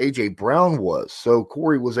defense as A.J. Brown was. So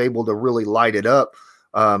Corey was able to really light it up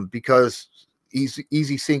because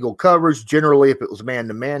easy single coverage. Generally, if it was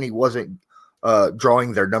man-to-man, he wasn't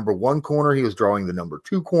drawing their number 1 corner. He was drawing the number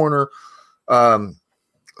 2 corner.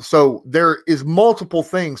 So there is multiple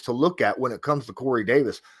things to look at when it comes to Corey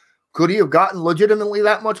Davis. Could he have gotten legitimately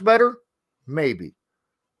that much better? Maybe.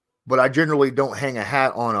 But I generally don't hang a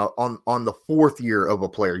hat on the 4th year of a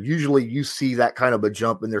player. Usually you see that kind of a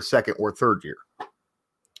jump in their 2nd or 3rd year.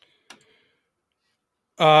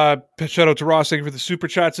 Shout out to Ross, thank you for the super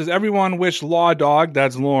chat. Says, everyone wish Law Dog,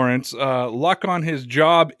 that's Lawrence, luck on his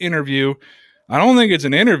job interview. I don't think it's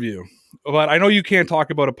an interview, but I know you can't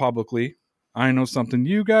talk about it publicly. I know something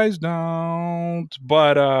you guys don't,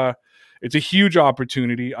 but it's a huge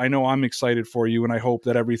opportunity. I know I'm excited for you, and I hope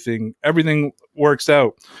that everything works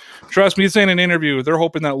out. Trust me, it's ain't an interview. They're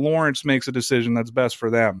hoping that Lawrence makes a decision that's best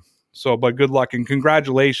for them. So, but good luck and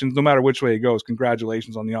congratulations, no matter which way it goes.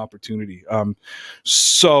 Congratulations on the opportunity.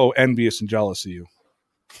 So envious and jealous of you.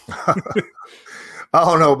 I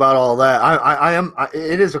don't know about all that. I am.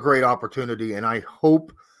 It is a great opportunity, and I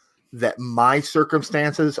hope that my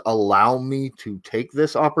circumstances allow me to take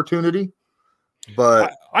this opportunity.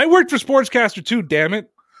 But I worked for Sportscaster too. Damn it.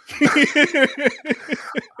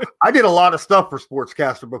 I did a lot of stuff for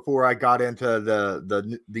Sportscaster before I got into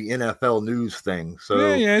the NFL news thing.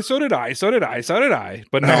 So yeah, so did I.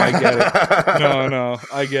 But no, I get it. No,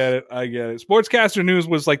 I get it. Sportscaster news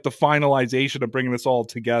was like the finalization of bringing this all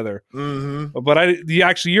together. Mm-hmm. But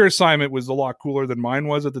your assignment was a lot cooler than mine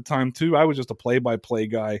was at the time too. I was just a play-by-play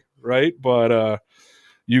guy, right? But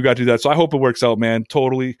you got to do that. So I hope it works out, man.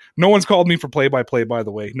 Totally. No one's called me for play-by-play, by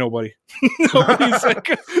the way. Nobody.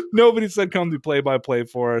 Nobody said come do play-by-play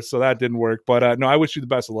for us. So that didn't work. But no, I wish you the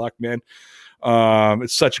best of luck, man.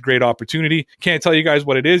 It's such a great opportunity. Can't tell you guys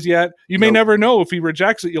what it is yet. You may never know. If he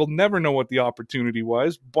rejects it, you'll never know what the opportunity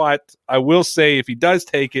was. But I will say if he does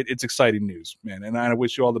take it, it's exciting news, man. And I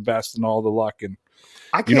wish you all the best and all the luck. And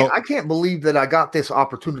I can't believe that I got this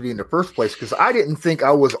opportunity in the first place because I didn't think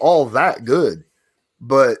I was all that good.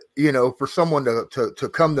 But, for someone to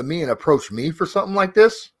come to me and approach me for something like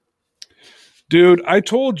this. Dude, I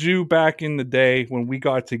told you back in the day when we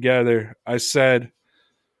got together, I said,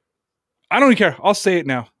 I don't even care. I'll say it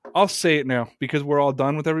now because we're all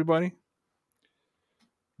done with everybody.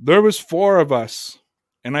 There was 4 of us.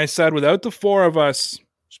 And I said, without the 4 of us,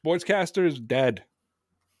 Sportscaster is dead.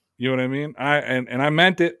 You know what I mean? I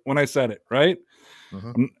meant it when I said it, right?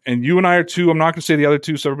 Mm-hmm. And you and I are 2. I'm not going to say the other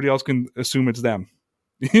 2 so everybody else can assume it's them.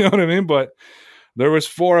 You know what I mean? But there was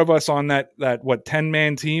 4 of us on that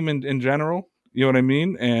 10-man team in general. You know what I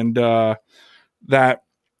mean? And that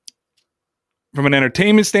from an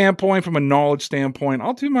entertainment standpoint, from a knowledge standpoint.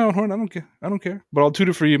 I'll toot my own horn. I don't care. But I'll toot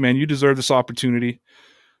it for you, man. You deserve this opportunity.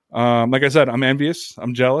 Like I said, I'm envious.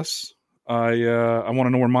 I'm jealous. I want to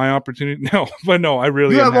know where my opportunity. No, I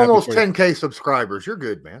really. You am have almost happy for 10K subscribers. You're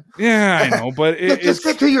good, man. Yeah, I know, but just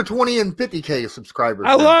get to your 20 and 50K subscribers.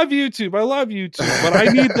 I love YouTube, but I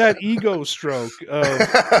need that ego stroke of,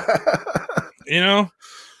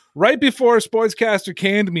 right before Sportscaster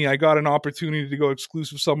canned me, I got an opportunity to go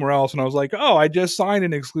exclusive somewhere else, and I was like, oh, I just signed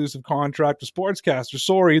an exclusive contract to Sportscaster.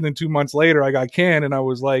 Sorry, and then 2 months later, I got canned, and I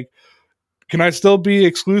was like, can I still be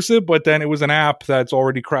exclusive? But then it was an app that's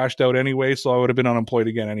already crashed out anyway, so I would have been unemployed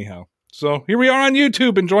again anyhow. So here we are on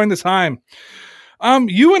YouTube enjoying this time.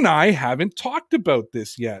 You and I haven't talked about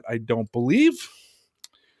this yet, I don't believe.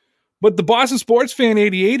 But the Boston Sports Fan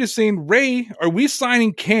 88 is saying, Ray, are we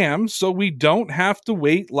signing Cam so we don't have to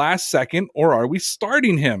wait last second, or are we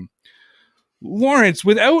starting him? Lawrence,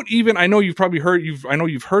 without even, I know you've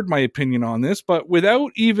heard my opinion on this, but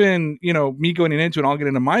without even, me going into it, I'll get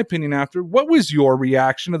into my opinion after. What was your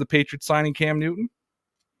reaction to the Patriots signing Cam Newton?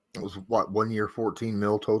 It was 1 year, 14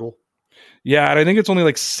 mil total. Yeah, and I think it's only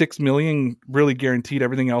like 6 million really guaranteed.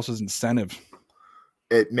 Everything else is incentive.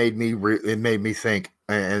 It made me think,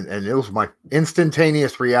 and it was my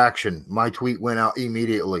instantaneous reaction. My tweet went out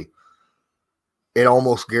immediately. It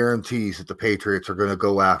almost guarantees that the Patriots are going to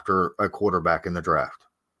go after a quarterback in the draft.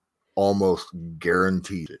 Almost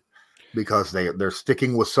guaranteed it, because they're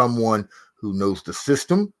sticking with someone who knows the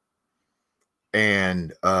system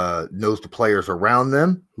and knows the players around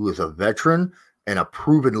them, who is a veteran and a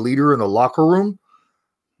proven leader in the locker room.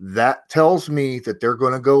 That tells me that they're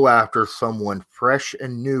going to go after someone fresh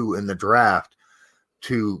and new in the draft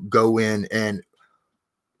to go in and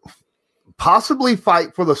possibly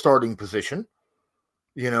fight for the starting position.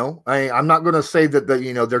 I'm not going to say that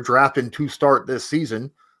they're drafting to start this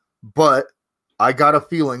season, but I got a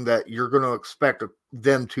feeling that you're going to expect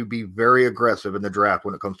them to be very aggressive in the draft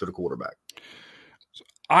when it comes to the quarterback.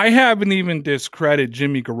 I haven't even discredited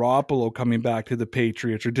Jimmy Garoppolo coming back to the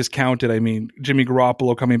Patriots, or discounted, Jimmy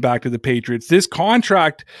Garoppolo coming back to the Patriots. This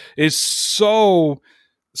contract is so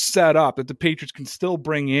set up that the Patriots can still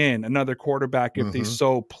bring in another quarterback if they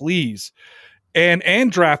so please.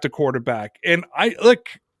 And draft a quarterback. And I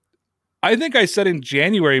think I said in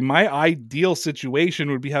January, my ideal situation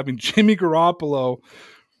would be having Jimmy Garoppolo,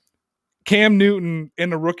 Cam Newton,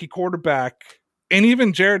 and a rookie quarterback, and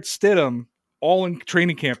even Jarrett Stidham all in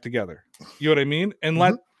training camp together. You know what I mean? And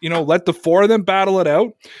let the four of them battle it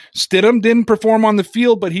out. Stidham didn't perform on the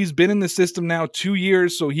field, but he's been in the system now 2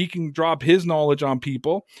 years, so he can drop his knowledge on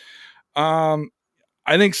people.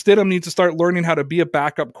 I think Stidham needs to start learning how to be a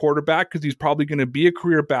backup quarterback, because he's probably going to be a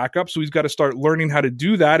career backup. So he's got to start learning how to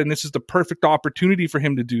do that. And this is the perfect opportunity for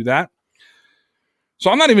him to do that.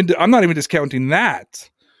 So I'm not even discounting that.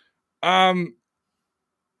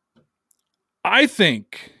 I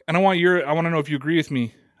think, and I want to know if you agree with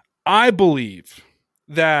me. I believe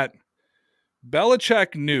that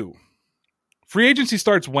Belichick knew free agency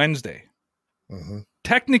starts Wednesday.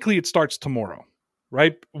 Technically it starts tomorrow,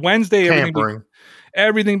 right? Wednesday,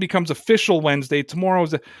 everything becomes official Wednesday. Tomorrow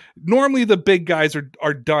normally the big guys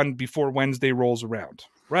are done before Wednesday rolls around,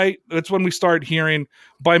 right? That's when we start hearing.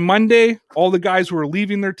 By Monday, all the guys who are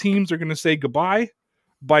leaving their teams are going to say goodbye.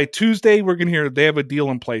 By Tuesday, we're going to hear they have a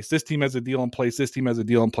deal in place. This team has a deal in place. This team has a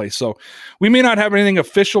deal in place. So we may not have anything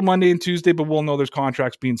official Monday and Tuesday, but we'll know there's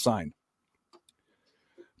contracts being signed.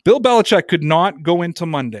 Bill Belichick could not go into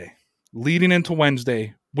Monday, leading into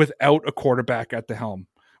Wednesday, without a quarterback at the helm,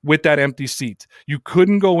 with that empty seat. You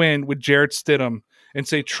couldn't go in with Jarrett Stidham and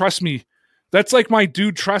say, trust me. That's like my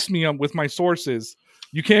dude, trust me, with my sources.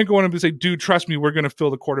 You can't go in and say, dude, trust me, we're going to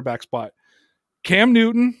fill the quarterback spot. Cam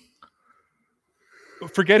Newton,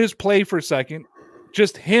 forget his play for a second.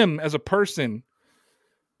 Just him as a person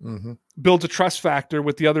builds a trust factor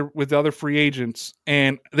with the other free agents,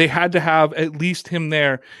 and they had to have at least him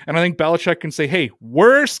there. And I think Belichick can say, hey,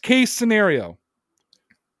 worst case scenario,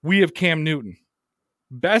 we have Cam Newton.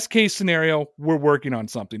 Best case scenario, we're working on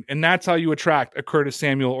something. And that's how you attract a Curtis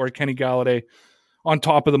Samuel or a Kenny Galladay on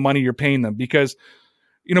top of the money you're paying them. Because,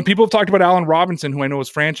 people have talked about Allen Robinson, who I know is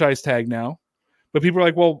franchise tag now. But people are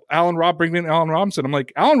like, well, bring in Allen Robinson. I'm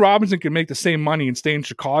like, Allen Robinson can make the same money and stay in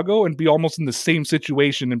Chicago and be almost in the same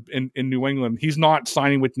situation in New England. He's not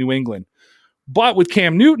signing with New England. But with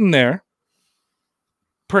Cam Newton there,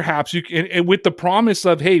 perhaps you can, and with the promise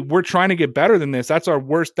of, hey, we're trying to get better than this. That's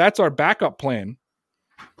our backup plan.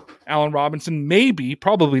 Allen Robinson maybe,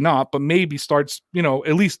 probably not, but maybe starts,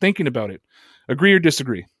 at least thinking about it. Agree or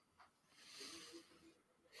disagree?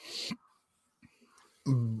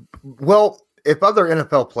 Well, if other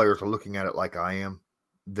NFL players are looking at it like I am,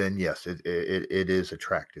 then yes, it is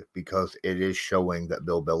attractive because it is showing that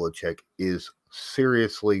Bill Belichick is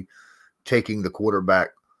seriously taking the quarterback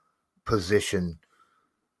position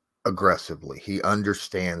aggressively. He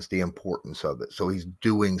understands the importance of it, so he's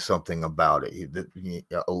doing something about it.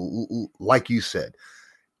 Like you said,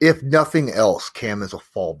 if nothing else, Cam is a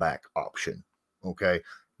fallback option. Okay,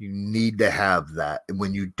 you need to have that, and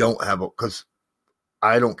when you don't have it, because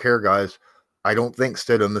I don't care, guys. I don't think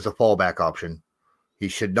Stidham is a fallback option. He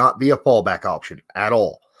should not be a fallback option at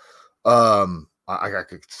all. I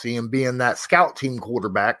could see him being that scout team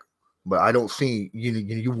quarterback, but I don't see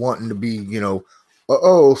you wanting to be,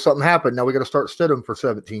 something happened. Now we got to start Stidham for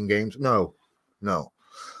 17 games. No.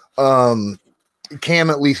 Cam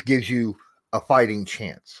at least gives you a fighting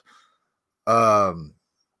chance. And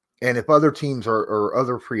if other teams or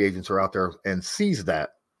other free agents are out there and sees that,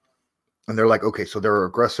 and they're like, okay, so they're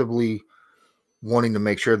aggressively wanting to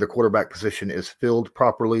make sure the quarterback position is filled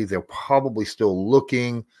properly. They're probably still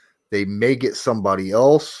looking. They may get somebody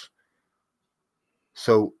else.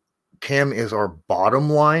 So Cam is our bottom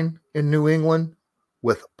line in New England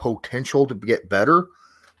with potential to get better.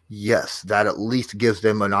 Yes, that at least gives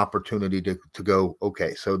them an opportunity to go,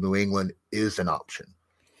 okay, so New England is an option.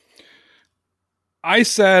 I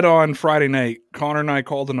said on Friday night, Connor and I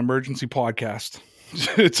called an emergency podcast.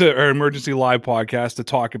 It's an emergency live podcast to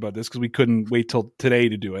talk about this because we couldn't wait till today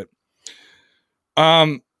to do it.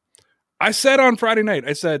 I said on Friday night,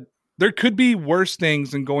 I said there could be worse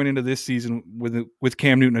things than going into this season with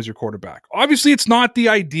Cam Newton as your quarterback. Obviously, it's not the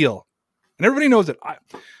ideal, and everybody knows it.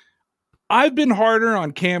 I've been harder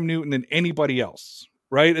on Cam Newton than anybody else,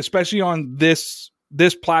 right? Especially on this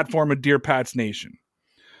platform of Dear Pats Nation.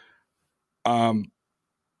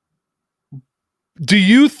 Do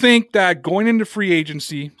you think that going into free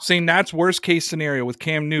agency, saying that's worst case scenario with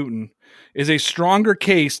Cam Newton, is a stronger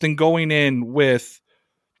case than going in with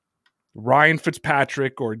Ryan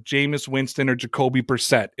Fitzpatrick or Jameis Winston or Jacoby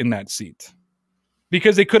Brissett in that seat?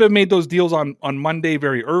 Because they could have made those deals on Monday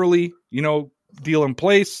very early, deal in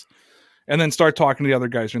place, and then start talking to the other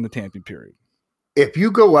guys during the tamping period. If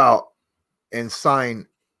you go out and sign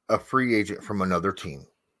a free agent from another team,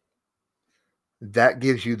 that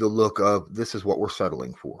gives you the look of this is what we're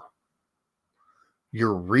settling for.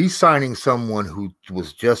 You're re-signing someone who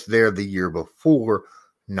was just there the year before,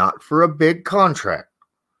 not for a big contract.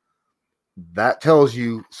 That tells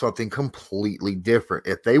you something completely different.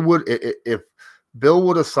 If Bill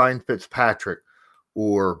would have signed Fitzpatrick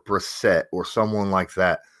or Brissett or someone like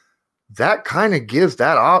that, that kind of gives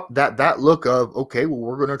that look of, okay, well,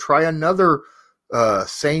 we're going to try another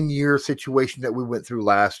same year situation that we went through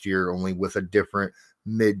last year, only with a different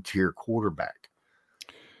mid-tier quarterback.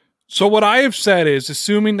 So what I have said is,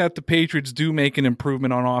 assuming that the Patriots do make an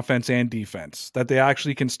improvement on offense and defense, that they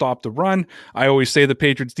actually can stop the run. I always say the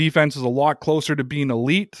Patriots defense is a lot closer to being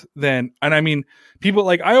elite than, and I mean, people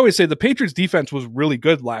I always say the Patriots defense was really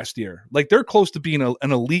good last year. Like they're close to being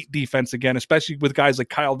an elite defense again, especially with guys like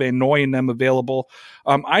Kyle Van Noy and them available.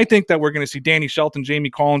 I think that we're going to see Danny Shelton, Jamie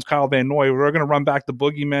Collins, Kyle Van Noy. We're going to run back the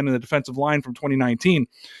boogeymen in the defensive line from 2019.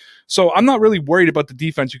 So I'm not really worried about the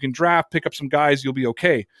defense. You can draft, pick up some guys, you'll be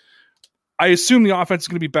okay. I assume the offense is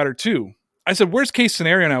going to be better too. I said, worst case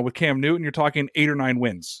scenario now with Cam Newton, you're talking 8 or 9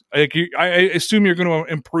 wins. I assume you're going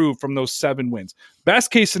to improve from those 7 wins. Best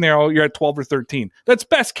case scenario, you're at 12 or 13. That's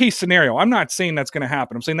best case scenario. I'm not saying that's going to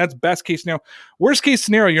happen. I'm saying that's best case scenario. Worst case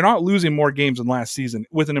scenario, you're not losing more games than last season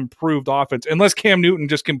with an improved offense, unless Cam Newton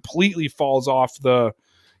just completely falls off the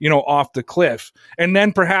cliff. And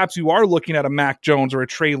then perhaps you are looking at a Mac Jones or a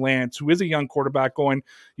Trey Lance, who is a young quarterback, going,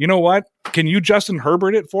 you know what? Can you Justin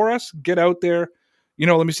Herbert it for us? Get out there.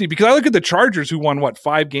 Let me see. Because I look at the Chargers, who won,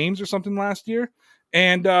 5 games or something last year?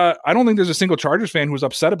 And I don't think there's a single Chargers fan who was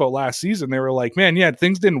upset about last season. They were like, man, yeah,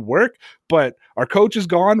 things didn't work, but our coach is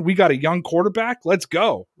gone. We got a young quarterback. Let's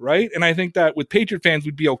go, right? And I think that with Patriot fans,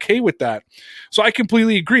 we'd be okay with that. So I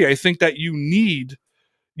completely agree. I think that you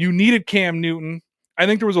needed Cam Newton. I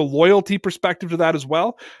think there was a loyalty perspective to that as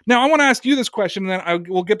well. Now, I want to ask you this question, and then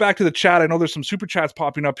we'll get back to the chat. I know there's some super chats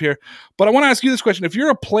popping up here, but I want to ask you this question. If you're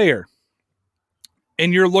a player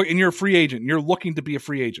and you're a free agent, you're looking to be a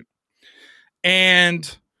free agent,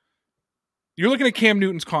 and you're looking at Cam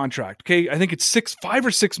Newton's contract, okay? I think it's 5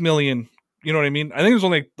 or 6 million. You know what I mean? I think there's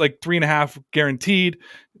only like 3.5 guaranteed.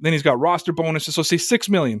 Then he's got roster bonuses. So say 6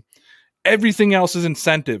 million. Everything else is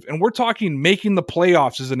incentive. And we're talking making the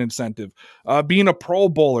playoffs is an incentive. Being a Pro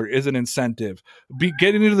Bowler is an incentive.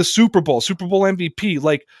 Getting into the Super Bowl MVP.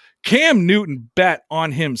 Like Cam Newton bet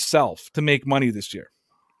on himself to make money this year.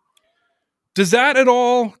 Does that at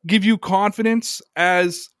all give you confidence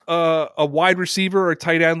as a wide receiver or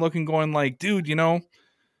tight end looking, going like, dude,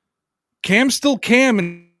 Cam's still Cam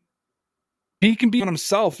and he can be on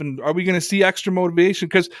himself, and are we going to see extra motivation?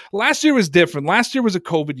 Because last year was different. Last year was a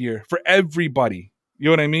COVID year for everybody. You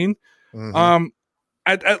know what I mean? Mm-hmm.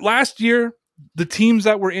 At last year, the teams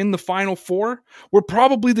that were in the Final Four were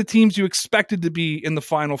probably the teams you expected to be in the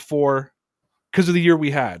Final Four because of the year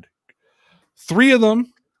we had. 3 of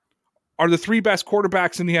them are the 3 best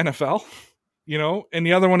quarterbacks in the NFL, and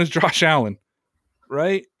the other one is Josh Allen,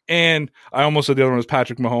 right? And I almost said the other one was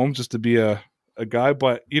Patrick Mahomes, just to be a guy,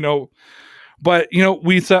 but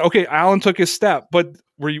we said, okay, Allen took his step, but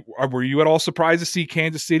were you at all surprised to see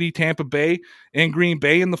Kansas City, Tampa Bay, and Green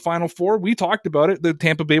Bay in the Final Four? We talked about it. The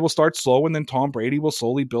Tampa Bay will start slow, and then Tom Brady will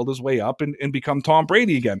slowly build his way up and become Tom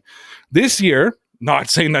Brady again. This year,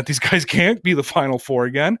 not saying that these guys can't be the Final Four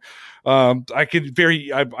again. They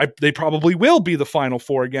probably will be the Final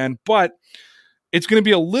Four again, but it's going to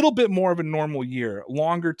be a little bit more of a normal year,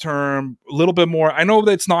 longer term, a little bit more. I know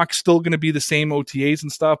that it's not still going to be the same OTAs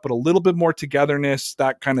and stuff, but a little bit more togetherness,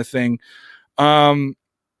 that kind of thing.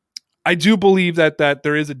 I do believe that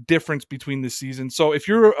there is a difference between the seasons. So if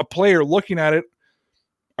you're a player looking at it,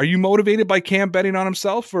 are you motivated by Cam betting on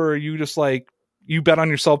himself, or are you just like, you bet on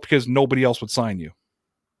yourself because nobody else would sign you?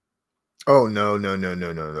 Oh, no.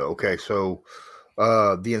 Okay, so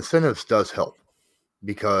the incentives does help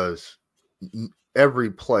because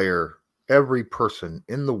every player, every person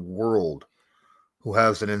in the world who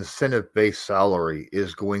has an incentive-based salary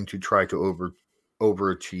is going to try to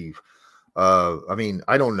overachieve. I mean,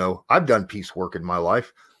 I don't know. I've done piecework in my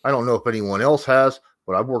life. I don't know if anyone else has,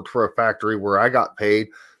 but I've worked for a factory where I got paid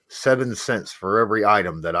 7 cents for every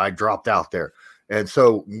item that I dropped out there. And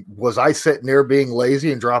so was I sitting there being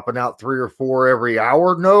lazy and dropping out 3 or 4 every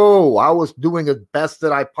hour? No, I was doing the best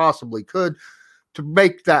that I possibly could to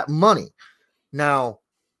make that money. Now,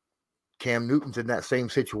 Cam Newton's in that same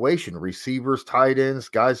situation. Receivers, tight ends,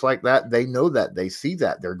 guys like that, they know that. They see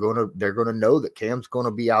that. They're gonna know that Cam's going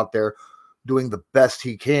to be out there doing the best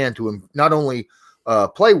he can to not only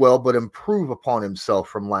play well, but improve upon himself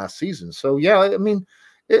from last season. So, yeah, I mean,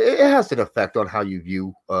 it has an effect on how you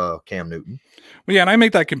view Cam Newton. Well, yeah, and I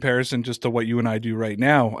make that comparison just to what you and I do right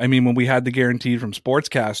now. I mean, when we had the guaranteed from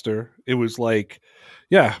Sportscaster, it was like,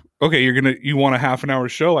 yeah, okay, you want a half an hour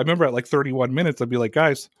show. I remember at like 31 minutes, I'd be like,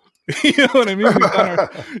 guys, you know what I mean?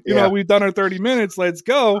 We've done our 30 minutes. Let's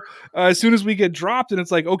go. As soon as we get dropped, and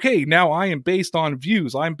it's like, okay, now I am based on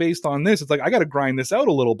views. I'm based on this. It's like, I got to grind this out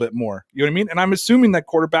a little bit more. You know what I mean? And I'm assuming that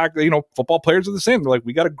quarterback, football players are the same. They're like,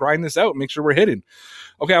 we got to grind this out and make sure we're hitting.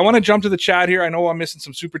 Okay, I want to jump to the chat here. I know I'm missing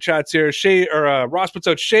some super chats here. Ross puts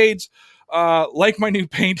out shades. Like my new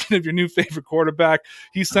painting of your new favorite quarterback.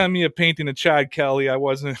 He sent me a painting of Chad Kelly. I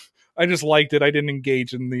just liked it. I didn't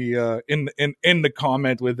engage in the in the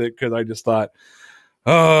comment with it because I just thought,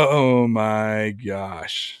 oh my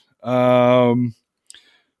gosh.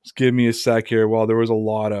 Just give me a sec here. Well, there was a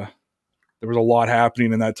lot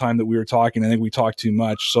happening in that time that we were talking. I think we talked too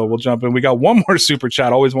much, so we'll jump in. We got one more super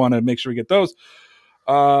chat. Always want to make sure we get those.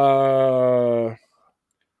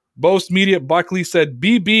 Boast Media Buckley said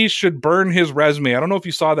BB should burn his resume. I don't know if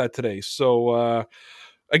you saw that today. So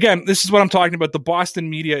again, this is what I'm talking about. The Boston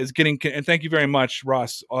media is getting, and thank you very much,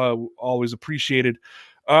 Ross. Always appreciated.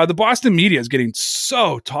 The Boston media is getting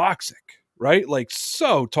so toxic, right? Like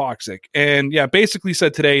so toxic. And yeah, basically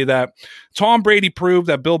said today that Tom Brady proved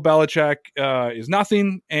that Bill Belichick is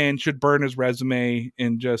nothing and should burn his resume,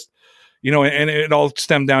 and just, and it all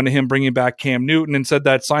stemmed down to him bringing back Cam Newton, and said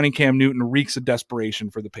that signing Cam Newton reeks of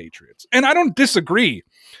desperation for the Patriots. And I don't disagree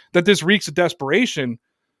that this reeks of desperation.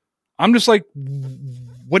 I'm just like,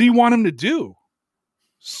 what do you want him to do?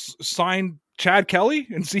 Sign Chad Kelly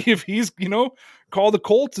and see if he's, call the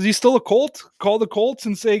Colts. Is he still a Colt? Call the Colts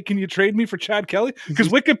and say, can you trade me for Chad Kelly? Because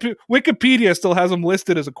Wikipedia still has him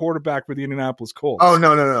listed as a quarterback for the Indianapolis Colts. Oh,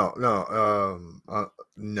 no.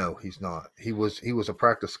 No, he's not. He was a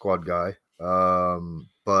practice squad guy.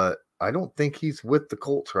 But I don't think he's with the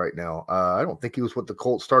Colts right now. I don't think he was with the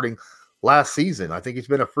Colts starting last season. I think he's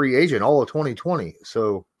been a free agent all of 2020.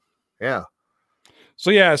 So, yeah.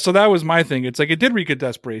 So that was my thing. It's like, it did reek of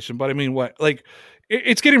desperation, but I mean, what? Like,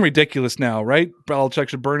 it's getting ridiculous now, right? Belichick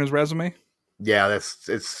should burn his resume. Yeah,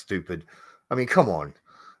 it's stupid. I mean, come on.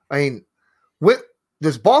 I mean,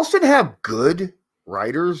 does Boston have good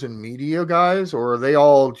writers and media guys, or are they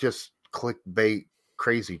all just clickbait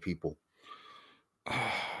crazy people?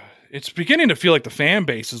 It's beginning to feel like the fan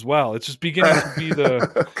base as well. It's just beginning to be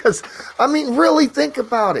because I mean, really think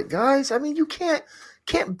about it, guys. I mean, you can't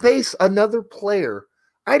base another player.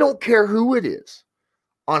 I don't care who it is,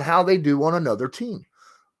 on how they do on another team.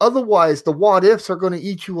 Otherwise, the what ifs are going to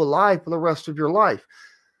eat you alive for the rest of your life.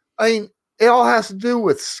 I mean, it all has to do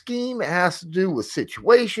with scheme. It has to do with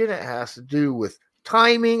situation. It has to do with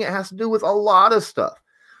timing. It has to do with a lot of stuff.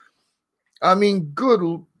 I mean,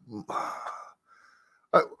 good.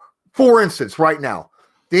 For instance, right now,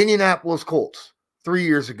 the Indianapolis Colts 3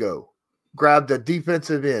 years ago grabbed a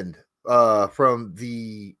defensive end from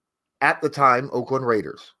the, at the time, Oakland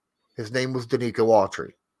Raiders. His name was Danico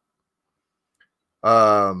Autry.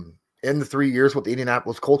 In the 3 years with the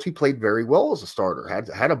Indianapolis Colts, he played very well as a starter.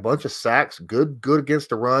 Had a bunch of sacks, good against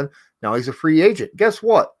the run. Now he's a free agent. Guess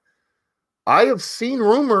what? I have seen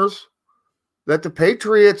rumors that the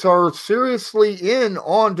Patriots are seriously in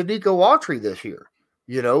on Danico Autry this year,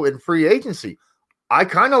 in free agency. I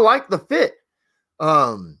kind of like the fit.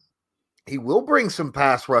 He will bring some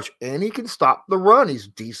pass rush, and he can stop the run. He's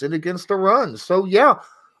decent against the run. So, yeah,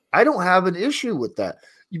 I don't have an issue with that.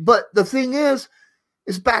 But the thing is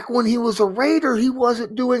back when he was a Raider, he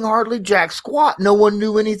wasn't doing hardly jack squat. No one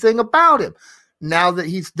knew anything about him. Now that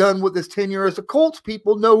he's done with his tenure as a Colts,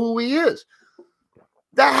 people know who he is.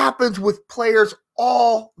 That happens with players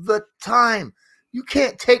all the time. You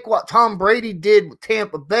can't take what Tom Brady did with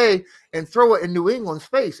Tampa Bay and throw it in New England's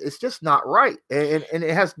face. It's just not right. And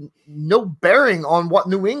it has no bearing on what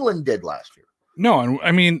New England did last year. No,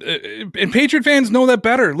 I mean, and Patriot fans know that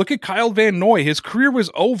better. Look at Kyle Van Noy. His career was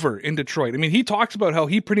over in Detroit. I mean, he talks about how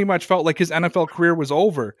he pretty much felt like his NFL career was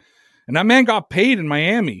over. And that man got paid in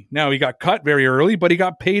Miami. Now, he got cut very early, but he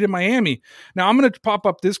got paid in Miami. Now, I'm going to pop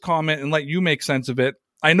up this comment and let you make sense of it.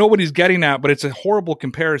 I know what he's getting at, but it's a horrible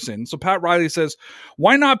comparison. So Pat Riley says,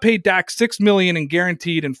 why not pay Dak $6 million in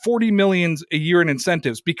guaranteed and $40 million a year in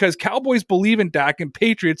incentives? Because Cowboys believe in Dak and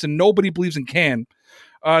Patriots, and nobody believes in Cam.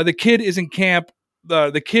 The kid is in camp.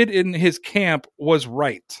 The kid in his camp was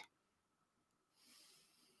right.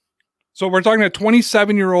 So we're talking a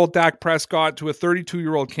 27-year-old Dak Prescott to a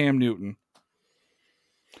 32-year-old Cam Newton.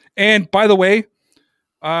 And by the way,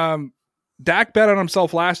 Dak bet on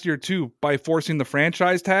himself last year too by forcing the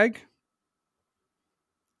franchise tag.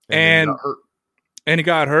 And he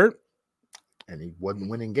got hurt. And he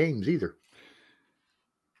wasn't winning games either.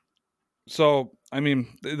 So, I mean,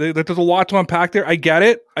 there's a lot to unpack there. I get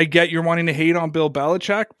it. I get you're wanting to hate on Bill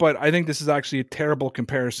Belichick, but I think this is actually a terrible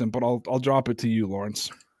comparison. But I'll drop it to you,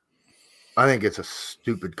 Lawrence. I think it's a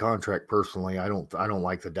stupid contract. Personally, I don't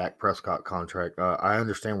like the Dak Prescott contract. I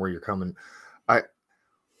understand where you're coming.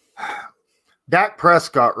 Dak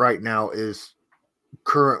Prescott right now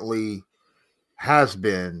has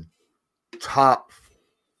been top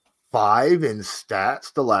 5 in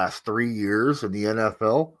stats the last 3 years in the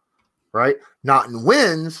NFL. Right? Not in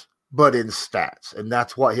wins, but in stats. And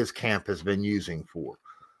that's what his camp has been using for.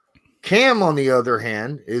 Cam, on the other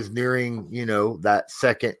hand, is nearing, that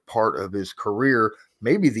second part of his career,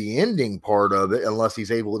 maybe the ending part of it, unless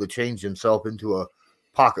he's able to change himself into a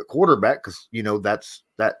pocket quarterback, because, that's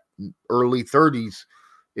that early 30s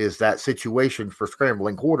is that situation for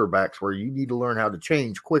scrambling quarterbacks where you need to learn how to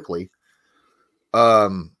change quickly.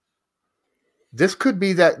 This could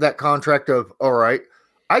be that contract of, all right,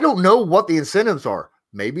 I don't know what the incentives are.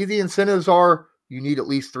 Maybe the incentives are you need at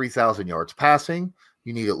least 3,000 yards passing.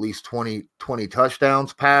 You need at least 20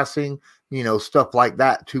 touchdowns passing, stuff like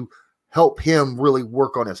that to help him really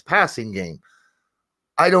work on his passing game.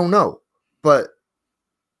 I don't know. But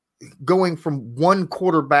going from one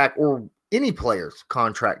quarterback or any player's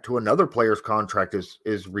contract to another player's contract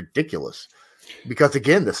is ridiculous. Because,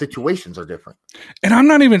 again, the situations are different. And I'm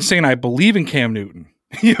not even saying I believe in Cam Newton.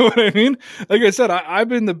 You know what I mean? Like I said, I've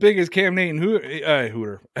been the biggest Cam Newton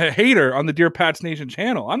hater on the Dear Pats Nation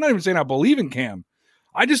channel. I'm not even saying I believe in Cam.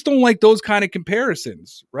 I just don't like those kind of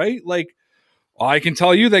comparisons, right? Like, I can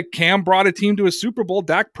tell you that Cam brought a team to a Super Bowl.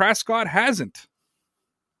 Dak Prescott hasn't.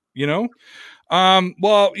 And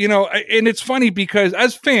it's funny because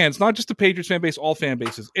as fans, not just the Patriots fan base, all fan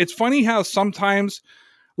bases, it's funny how sometimes,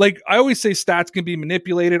 like I always say, stats can be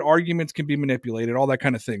manipulated, arguments can be manipulated, all that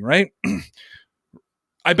kind of thing, right?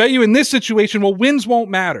 I bet you in this situation, wins won't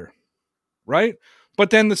matter, right?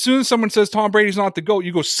 But then as soon as someone says Tom Brady's not the GOAT,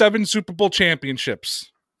 you go 7 Super Bowl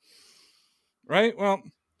championships, right? Well,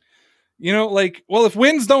 if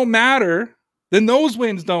wins don't matter, then those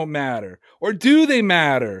wins don't matter. Or do they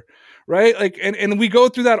matter, right? Like, and we go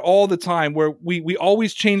through that all the time where we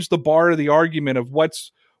always change the bar of the argument of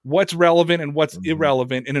what's relevant and what's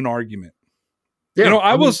irrelevant in an argument. Yeah,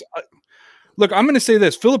 look, I'm going to say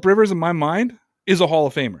this. Phillip Rivers, in my mind, is a Hall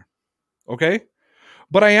of Famer. Okay?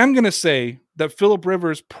 But I am going to say that Phillip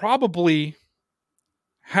Rivers probably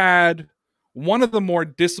had one of the more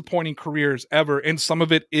disappointing careers ever, and some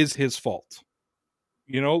of it is his fault.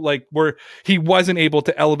 like where he wasn't able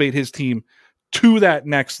to elevate his team to that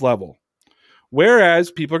next level.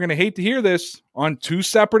 Whereas people are going to hate to hear this, on 2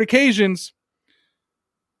 separate occasions,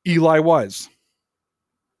 Eli was.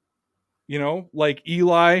 Like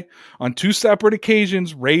Eli on 2 separate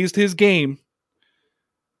occasions raised his game,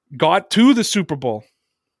 got to the Super Bowl.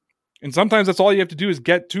 And sometimes that's all you have to do is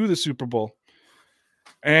get to the Super Bowl.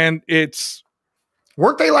 And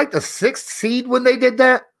weren't they like the 6th seed when they did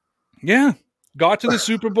that? Yeah. Got to the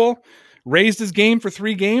Super Bowl, raised his game for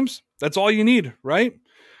 3 games. That's all you need, right?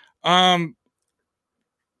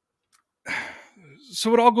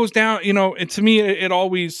 So it all goes down, and to me, it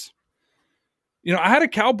always, I had a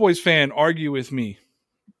Cowboys fan argue with me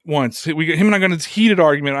once. Him and I got this heated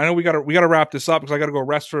argument. I know we got to wrap this up because I got to go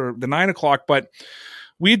rest for the 9 o'clock, but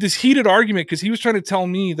we had this heated argument because he was trying to tell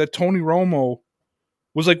me that Tony Romo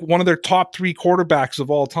was like one of their top 3 quarterbacks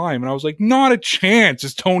of all time. And I was like, not a chance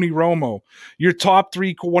is Tony Romo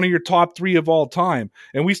one of your top 3 of all time.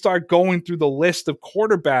 And we start going through the list of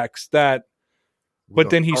quarterbacks but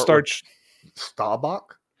then he starts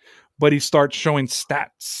Staubach, but he starts showing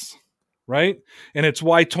stats, right? And it's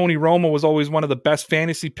why Tony Romo was always one of the best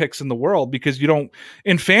fantasy picks in the world, because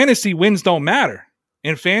in fantasy, wins don't matter.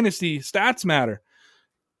 In fantasy, stats matter.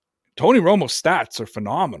 Tony Romo's stats are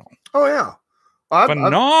phenomenal. Oh yeah.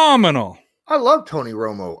 Phenomenal. I love Tony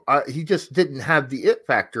Romo. He just didn't have the it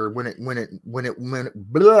factor when it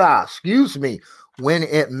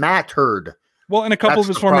mattered. Well, and a couple of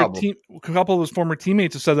his former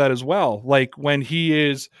teammates have said that as well. Like when he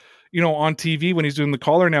is, on TV, when he's doing the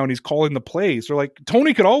caller now and he's calling the plays, they're like,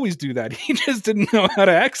 Tony could always do that. He just didn't know how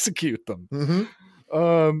to execute them.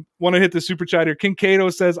 Mm-hmm. Want to hit the super chat here. King Cato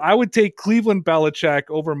says, I would take Cleveland Belichick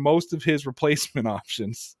over most of his replacement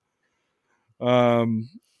options.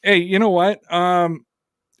 Hey, you know what?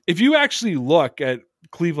 If you actually look at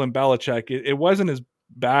Cleveland Belichick, it wasn't as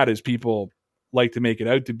bad as people like to make it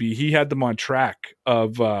out to be. He had them on track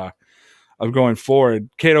of going forward.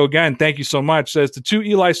 Cato, again, thank you so much. Says the 2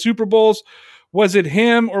 Eli Super Bowls, was it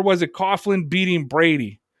him or was it Coughlin beating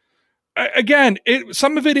Brady? Again,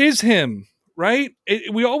 some of it is him, right?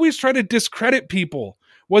 We always try to discredit people.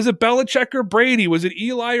 Was it Belichick or Brady? Was it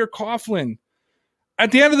Eli or Coughlin?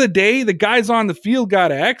 At the end of the day, the guys on the field got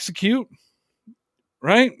to execute,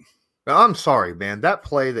 right? I'm sorry, man. That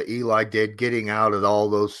play that Eli did, getting out of all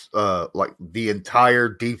those, like the entire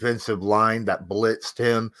defensive line that blitzed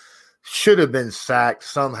him, should have been sacked.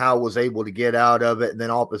 Somehow was able to get out of it, and then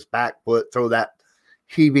off his back foot, throw that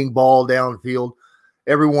heaving ball downfield.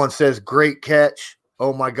 Everyone says, great catch.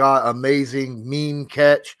 Oh my God, amazing, mean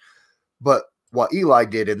catch. But what Eli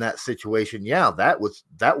did in that situation, yeah, that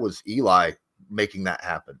was Eli making that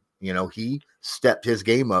happen. He stepped his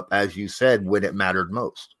game up, as you said, when it mattered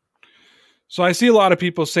most. So I see a lot of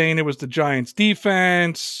people saying it was the Giants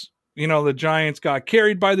defense. The Giants got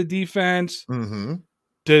carried by the defense. Mm-hmm.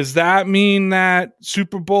 Does that mean that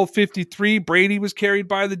Super Bowl 53, Brady was carried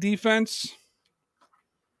by the defense?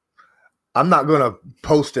 I'm not going to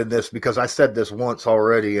post in this because I said this once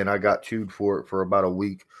already and I got chewed for it for about a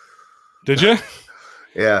week. Did you?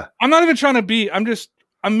 Yeah. I'm not even trying to be.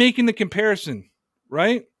 I'm making the comparison,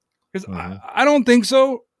 right? Because I don't think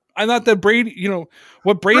so. I thought that Brady,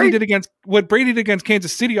 what Brady did against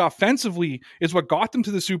Kansas City offensively is what got them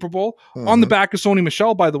to the Super Bowl on the back of Sony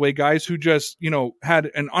Michel, by the way, guys, who just,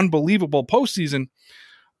 had an unbelievable postseason.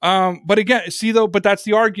 But again, but that's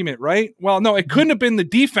the argument, right? Well, no, it couldn't have been the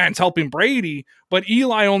defense helping Brady, but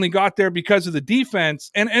Eli only got there because of the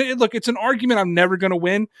defense. And look, it's an argument I'm never going to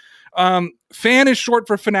win. Fan is short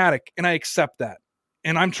for fanatic, and I accept that.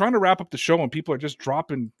 And I'm trying to wrap up the show, and people are just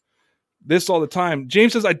dropping this all the time.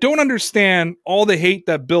 James says, I don't understand all the hate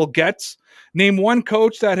that Bill gets. Name one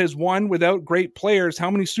coach that has won without great players.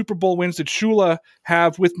 How many Super Bowl wins did Shula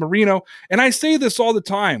have with Marino? And I say this all the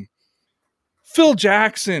time. Phil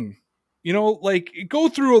Jackson, go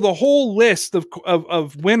through the whole list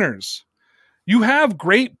of winners. You have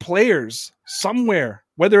great players somewhere,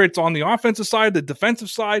 whether it's on the offensive side, the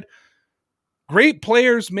defensive side. Great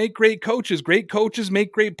players make great coaches. Great coaches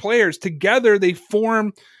make great players. Together, they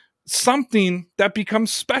form something that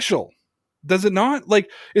becomes special. Does it not?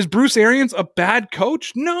 Is Bruce Arians a bad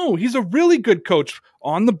coach? No, he's a really good coach,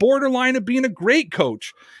 on the borderline of being a great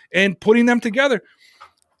coach and putting them together.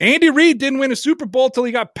 Andy Reid didn't win a Super Bowl till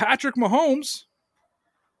he got Patrick Mahomes,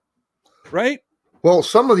 right? Well,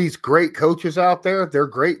 some of these great coaches out there, they're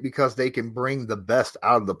great because they can bring the best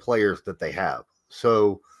out of the players that they have.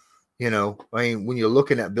 So, when you're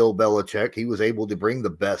looking at Bill Belichick, he was able to bring the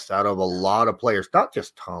best out of a lot of players, not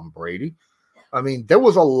just Tom Brady. I mean, there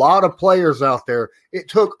was a lot of players out there. It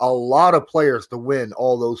took a lot of players to win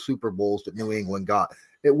all those Super Bowls that New England got.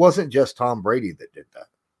 It wasn't just Tom Brady that did that.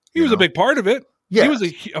 He was a big part of it. Yeah. He was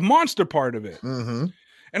a monster part of it. Mm-hmm.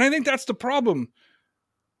 And I think that's the problem.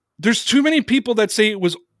 There's too many people that say it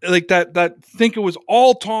was like that think it was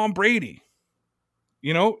all Tom Brady,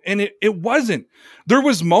 and it wasn't. There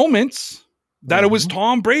was moments that it was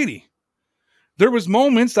Tom Brady. There was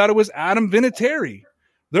moments that it was Adam Vinatieri.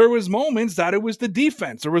 There was moments that it was the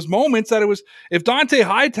defense. There was moments that it was, if Dante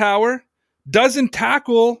Hightower doesn't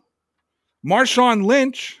tackle Marshawn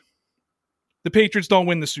Lynch, the Patriots don't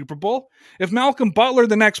win the Super Bowl. If Malcolm Butler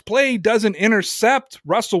the next play doesn't intercept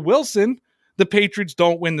Russell Wilson, the Patriots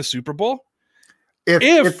don't win the Super Bowl.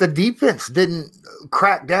 If the defense didn't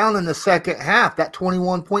crack down in the second half, that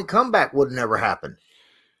 21-point comeback would never happen.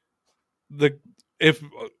 If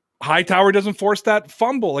Hightower doesn't force that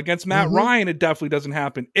fumble against Matt Ryan, it definitely doesn't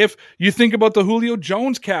happen. If you think about the Julio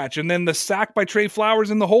Jones catch and then the sack by Trey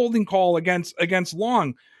Flowers and the holding call against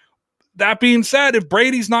Long, that being said, if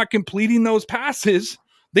Brady's not completing those passes,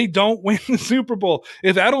 they don't win the Super Bowl.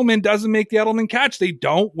 If Edelman doesn't make the Edelman catch, they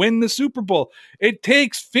don't win the Super Bowl. It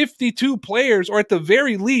takes 52 players, or at the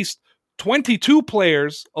very least, 22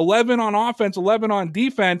 players, 11 on offense, 11 on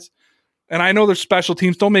defense. And I know there's special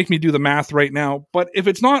teams. Don't make me do the math right now. But if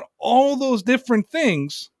it's not all those different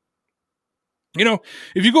things, if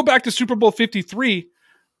you go back to Super Bowl 53,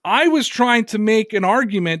 I was trying to make an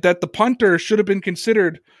argument that the punter should have been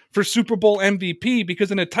considered for Super Bowl MVP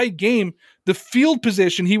because in a tight game, the field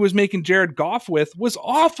position he was making Jared Goff with was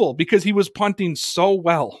awful because he was punting so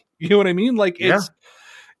well. You know what I mean? Like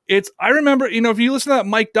I remember, if you listen to that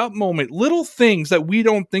mic'd up moment, little things that we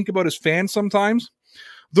don't think about as fans sometimes.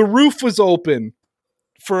 The roof was open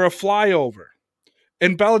for a flyover.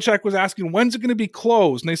 And Belichick was asking, when's it going to be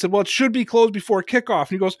closed? And they said, well, it should be closed before kickoff.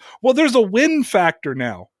 And he goes, well, there's a wind factor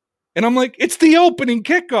now. And I'm like, it's the opening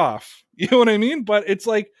kickoff. You know what I mean? But it's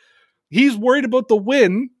like, he's worried about the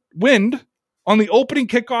wind on the opening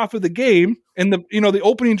kickoff of the game and the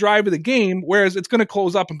opening drive of the game, whereas it's going to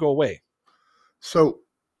close up and go away. So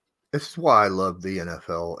this is why I love the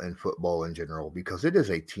NFL and football in general, because it is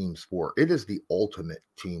a team sport. It is the ultimate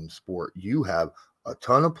team sport. You have a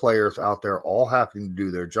ton of players out there all having to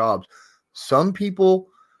do their jobs. Some people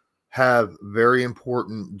have very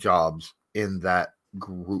important jobs in that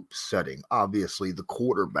group setting. Obviously, the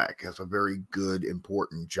quarterback has a very good,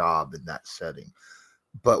 important job in that setting.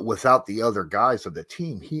 But without the other guys of the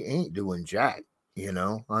team, he ain't doing jack.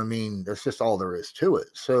 I mean, that's just all there is to it.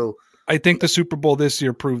 So I think the Super Bowl this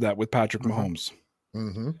year proved that with Patrick Mahomes.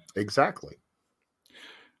 Exactly.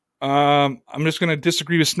 I'm just going to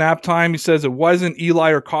disagree with Snap Time. He says it wasn't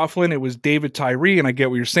Eli or Coughlin. It was David Tyree. And I get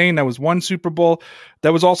what you're saying. That was one Super Bowl.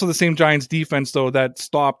 That was also the same Giants defense, though, that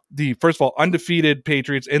stopped the, first of all, undefeated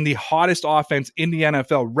Patriots and the hottest offense in the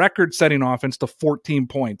NFL, record-setting offense to 14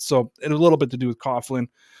 points. So it had a little bit to do with Coughlin.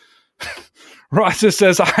 Ross just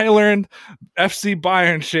says, I learned FC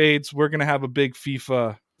Bayern shades. We're going to have a big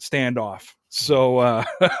FIFA standoff. So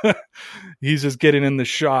he's just getting in the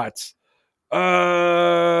shots.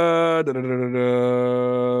 Law,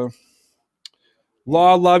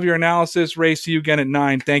 love your analysis. Ray, see you again at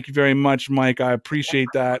 9. Thank you very much, Mike. I appreciate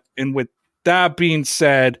that. And with that being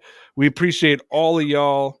said, we appreciate all of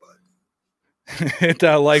y'all. Hit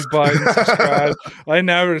that like button, subscribe. I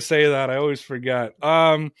never say that. I always forget.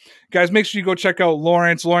 Guys, make sure you go check out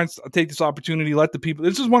Lawrence. Lawrence, I'll take this opportunity. Let the people.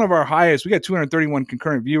 This is one of our highest. We got 231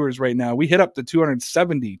 concurrent viewers right now. We hit up to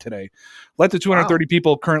 270 today. Let the 230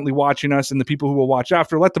 people currently watching us and the people who will watch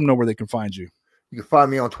after, let them know where they can find you. You can find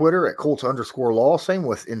me on Twitter at Colts_Law. Same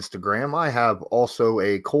with Instagram. I have also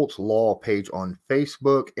a Colts Law page on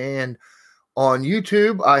Facebook, and on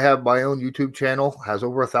YouTube, I have my own YouTube channel. Has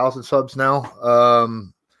over 1,000 subs now.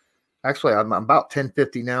 Actually, I'm about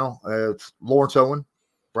 1050 now. It's Lawrence Owen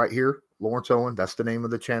right here. Lawrence Owen. That's the name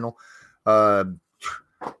of the channel.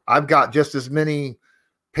 I've got just as many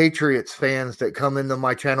Patriots fans that come into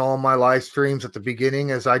my channel on my live streams at the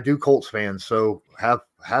beginning as I do Colts fans. So have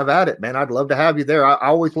at it, man. I'd love to have you there. I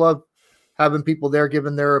always love having people there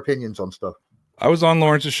giving their opinions on stuff. I was on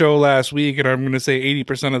Lawrence's show last week, and I'm going to say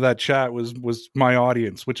 80% of that chat was my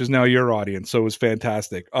audience, which is now your audience. So it was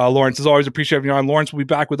fantastic. Lawrence, as always, appreciate having you on. Lawrence will be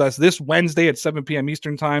back with us this Wednesday at 7 p.m.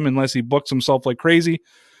 Eastern time, unless he books himself like crazy.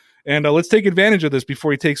 And let's take advantage of this before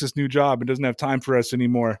he takes this new job and doesn't have time for us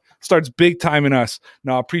anymore. Starts big time in us.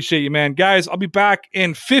 No, I appreciate you, man. Guys, I'll be back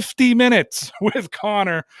in 50 minutes with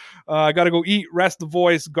Connor. I got to go eat, rest the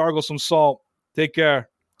voice, gargle some salt. Take care.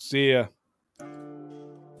 See ya.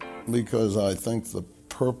 Because I think the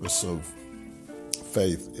purpose of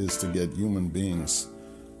faith is to get human beings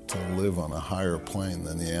to live on a higher plane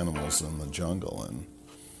than the animals in the jungle, and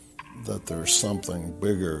that there's something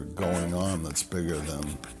bigger going on that's bigger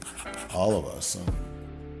than all of us.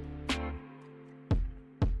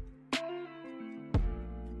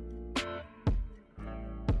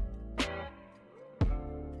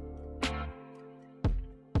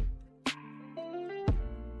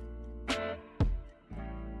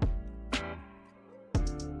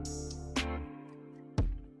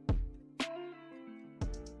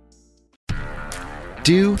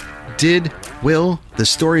 Do, Did, Will, the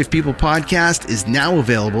Story of People podcast is now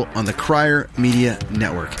available on the Crier Media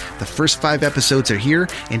Network. The first 5 episodes are here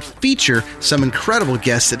and feature some incredible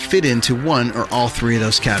guests that fit into one or all 3 of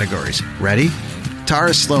those categories. Ready?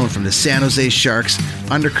 Tara Sloan from the San Jose Sharks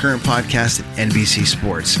Undercurrent podcast at NBC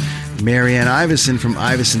Sports. Marianne Iveson from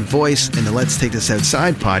Iveson Voice and the Let's Take This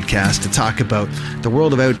Outside podcast to talk about the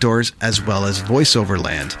world of outdoors as well as voiceover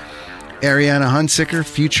land. Ariana Hunsicker,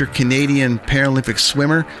 future Canadian Paralympic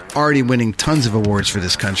swimmer, already winning tons of awards for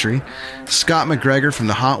this country. Scott McGregor from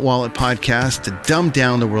the Hot Wallet podcast to dumb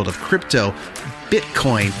down the world of crypto,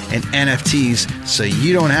 Bitcoin, and NFTs so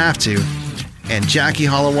you don't have to. And Jackie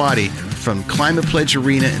Holowati from Climate Pledge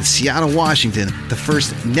Arena in Seattle, Washington, the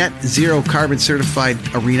first net zero carbon certified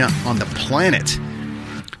arena on the planet.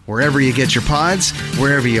 Wherever you get your pods,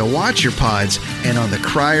 wherever you watch your pods, and on the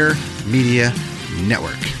Crier Media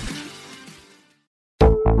Network.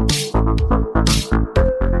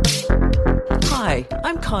 Hi,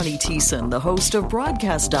 I'm Connie Thiessen, the host of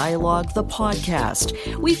Broadcast Dialogue, the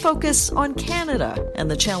podcast. We focus on Canada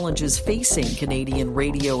and the challenges facing Canadian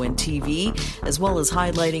radio and TV, as well as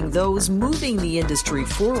highlighting those moving the industry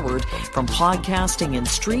forward from podcasting and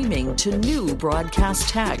streaming to new broadcast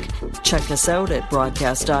tech. Check us out at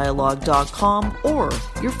broadcastdialogue.com or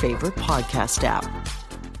your favorite podcast app.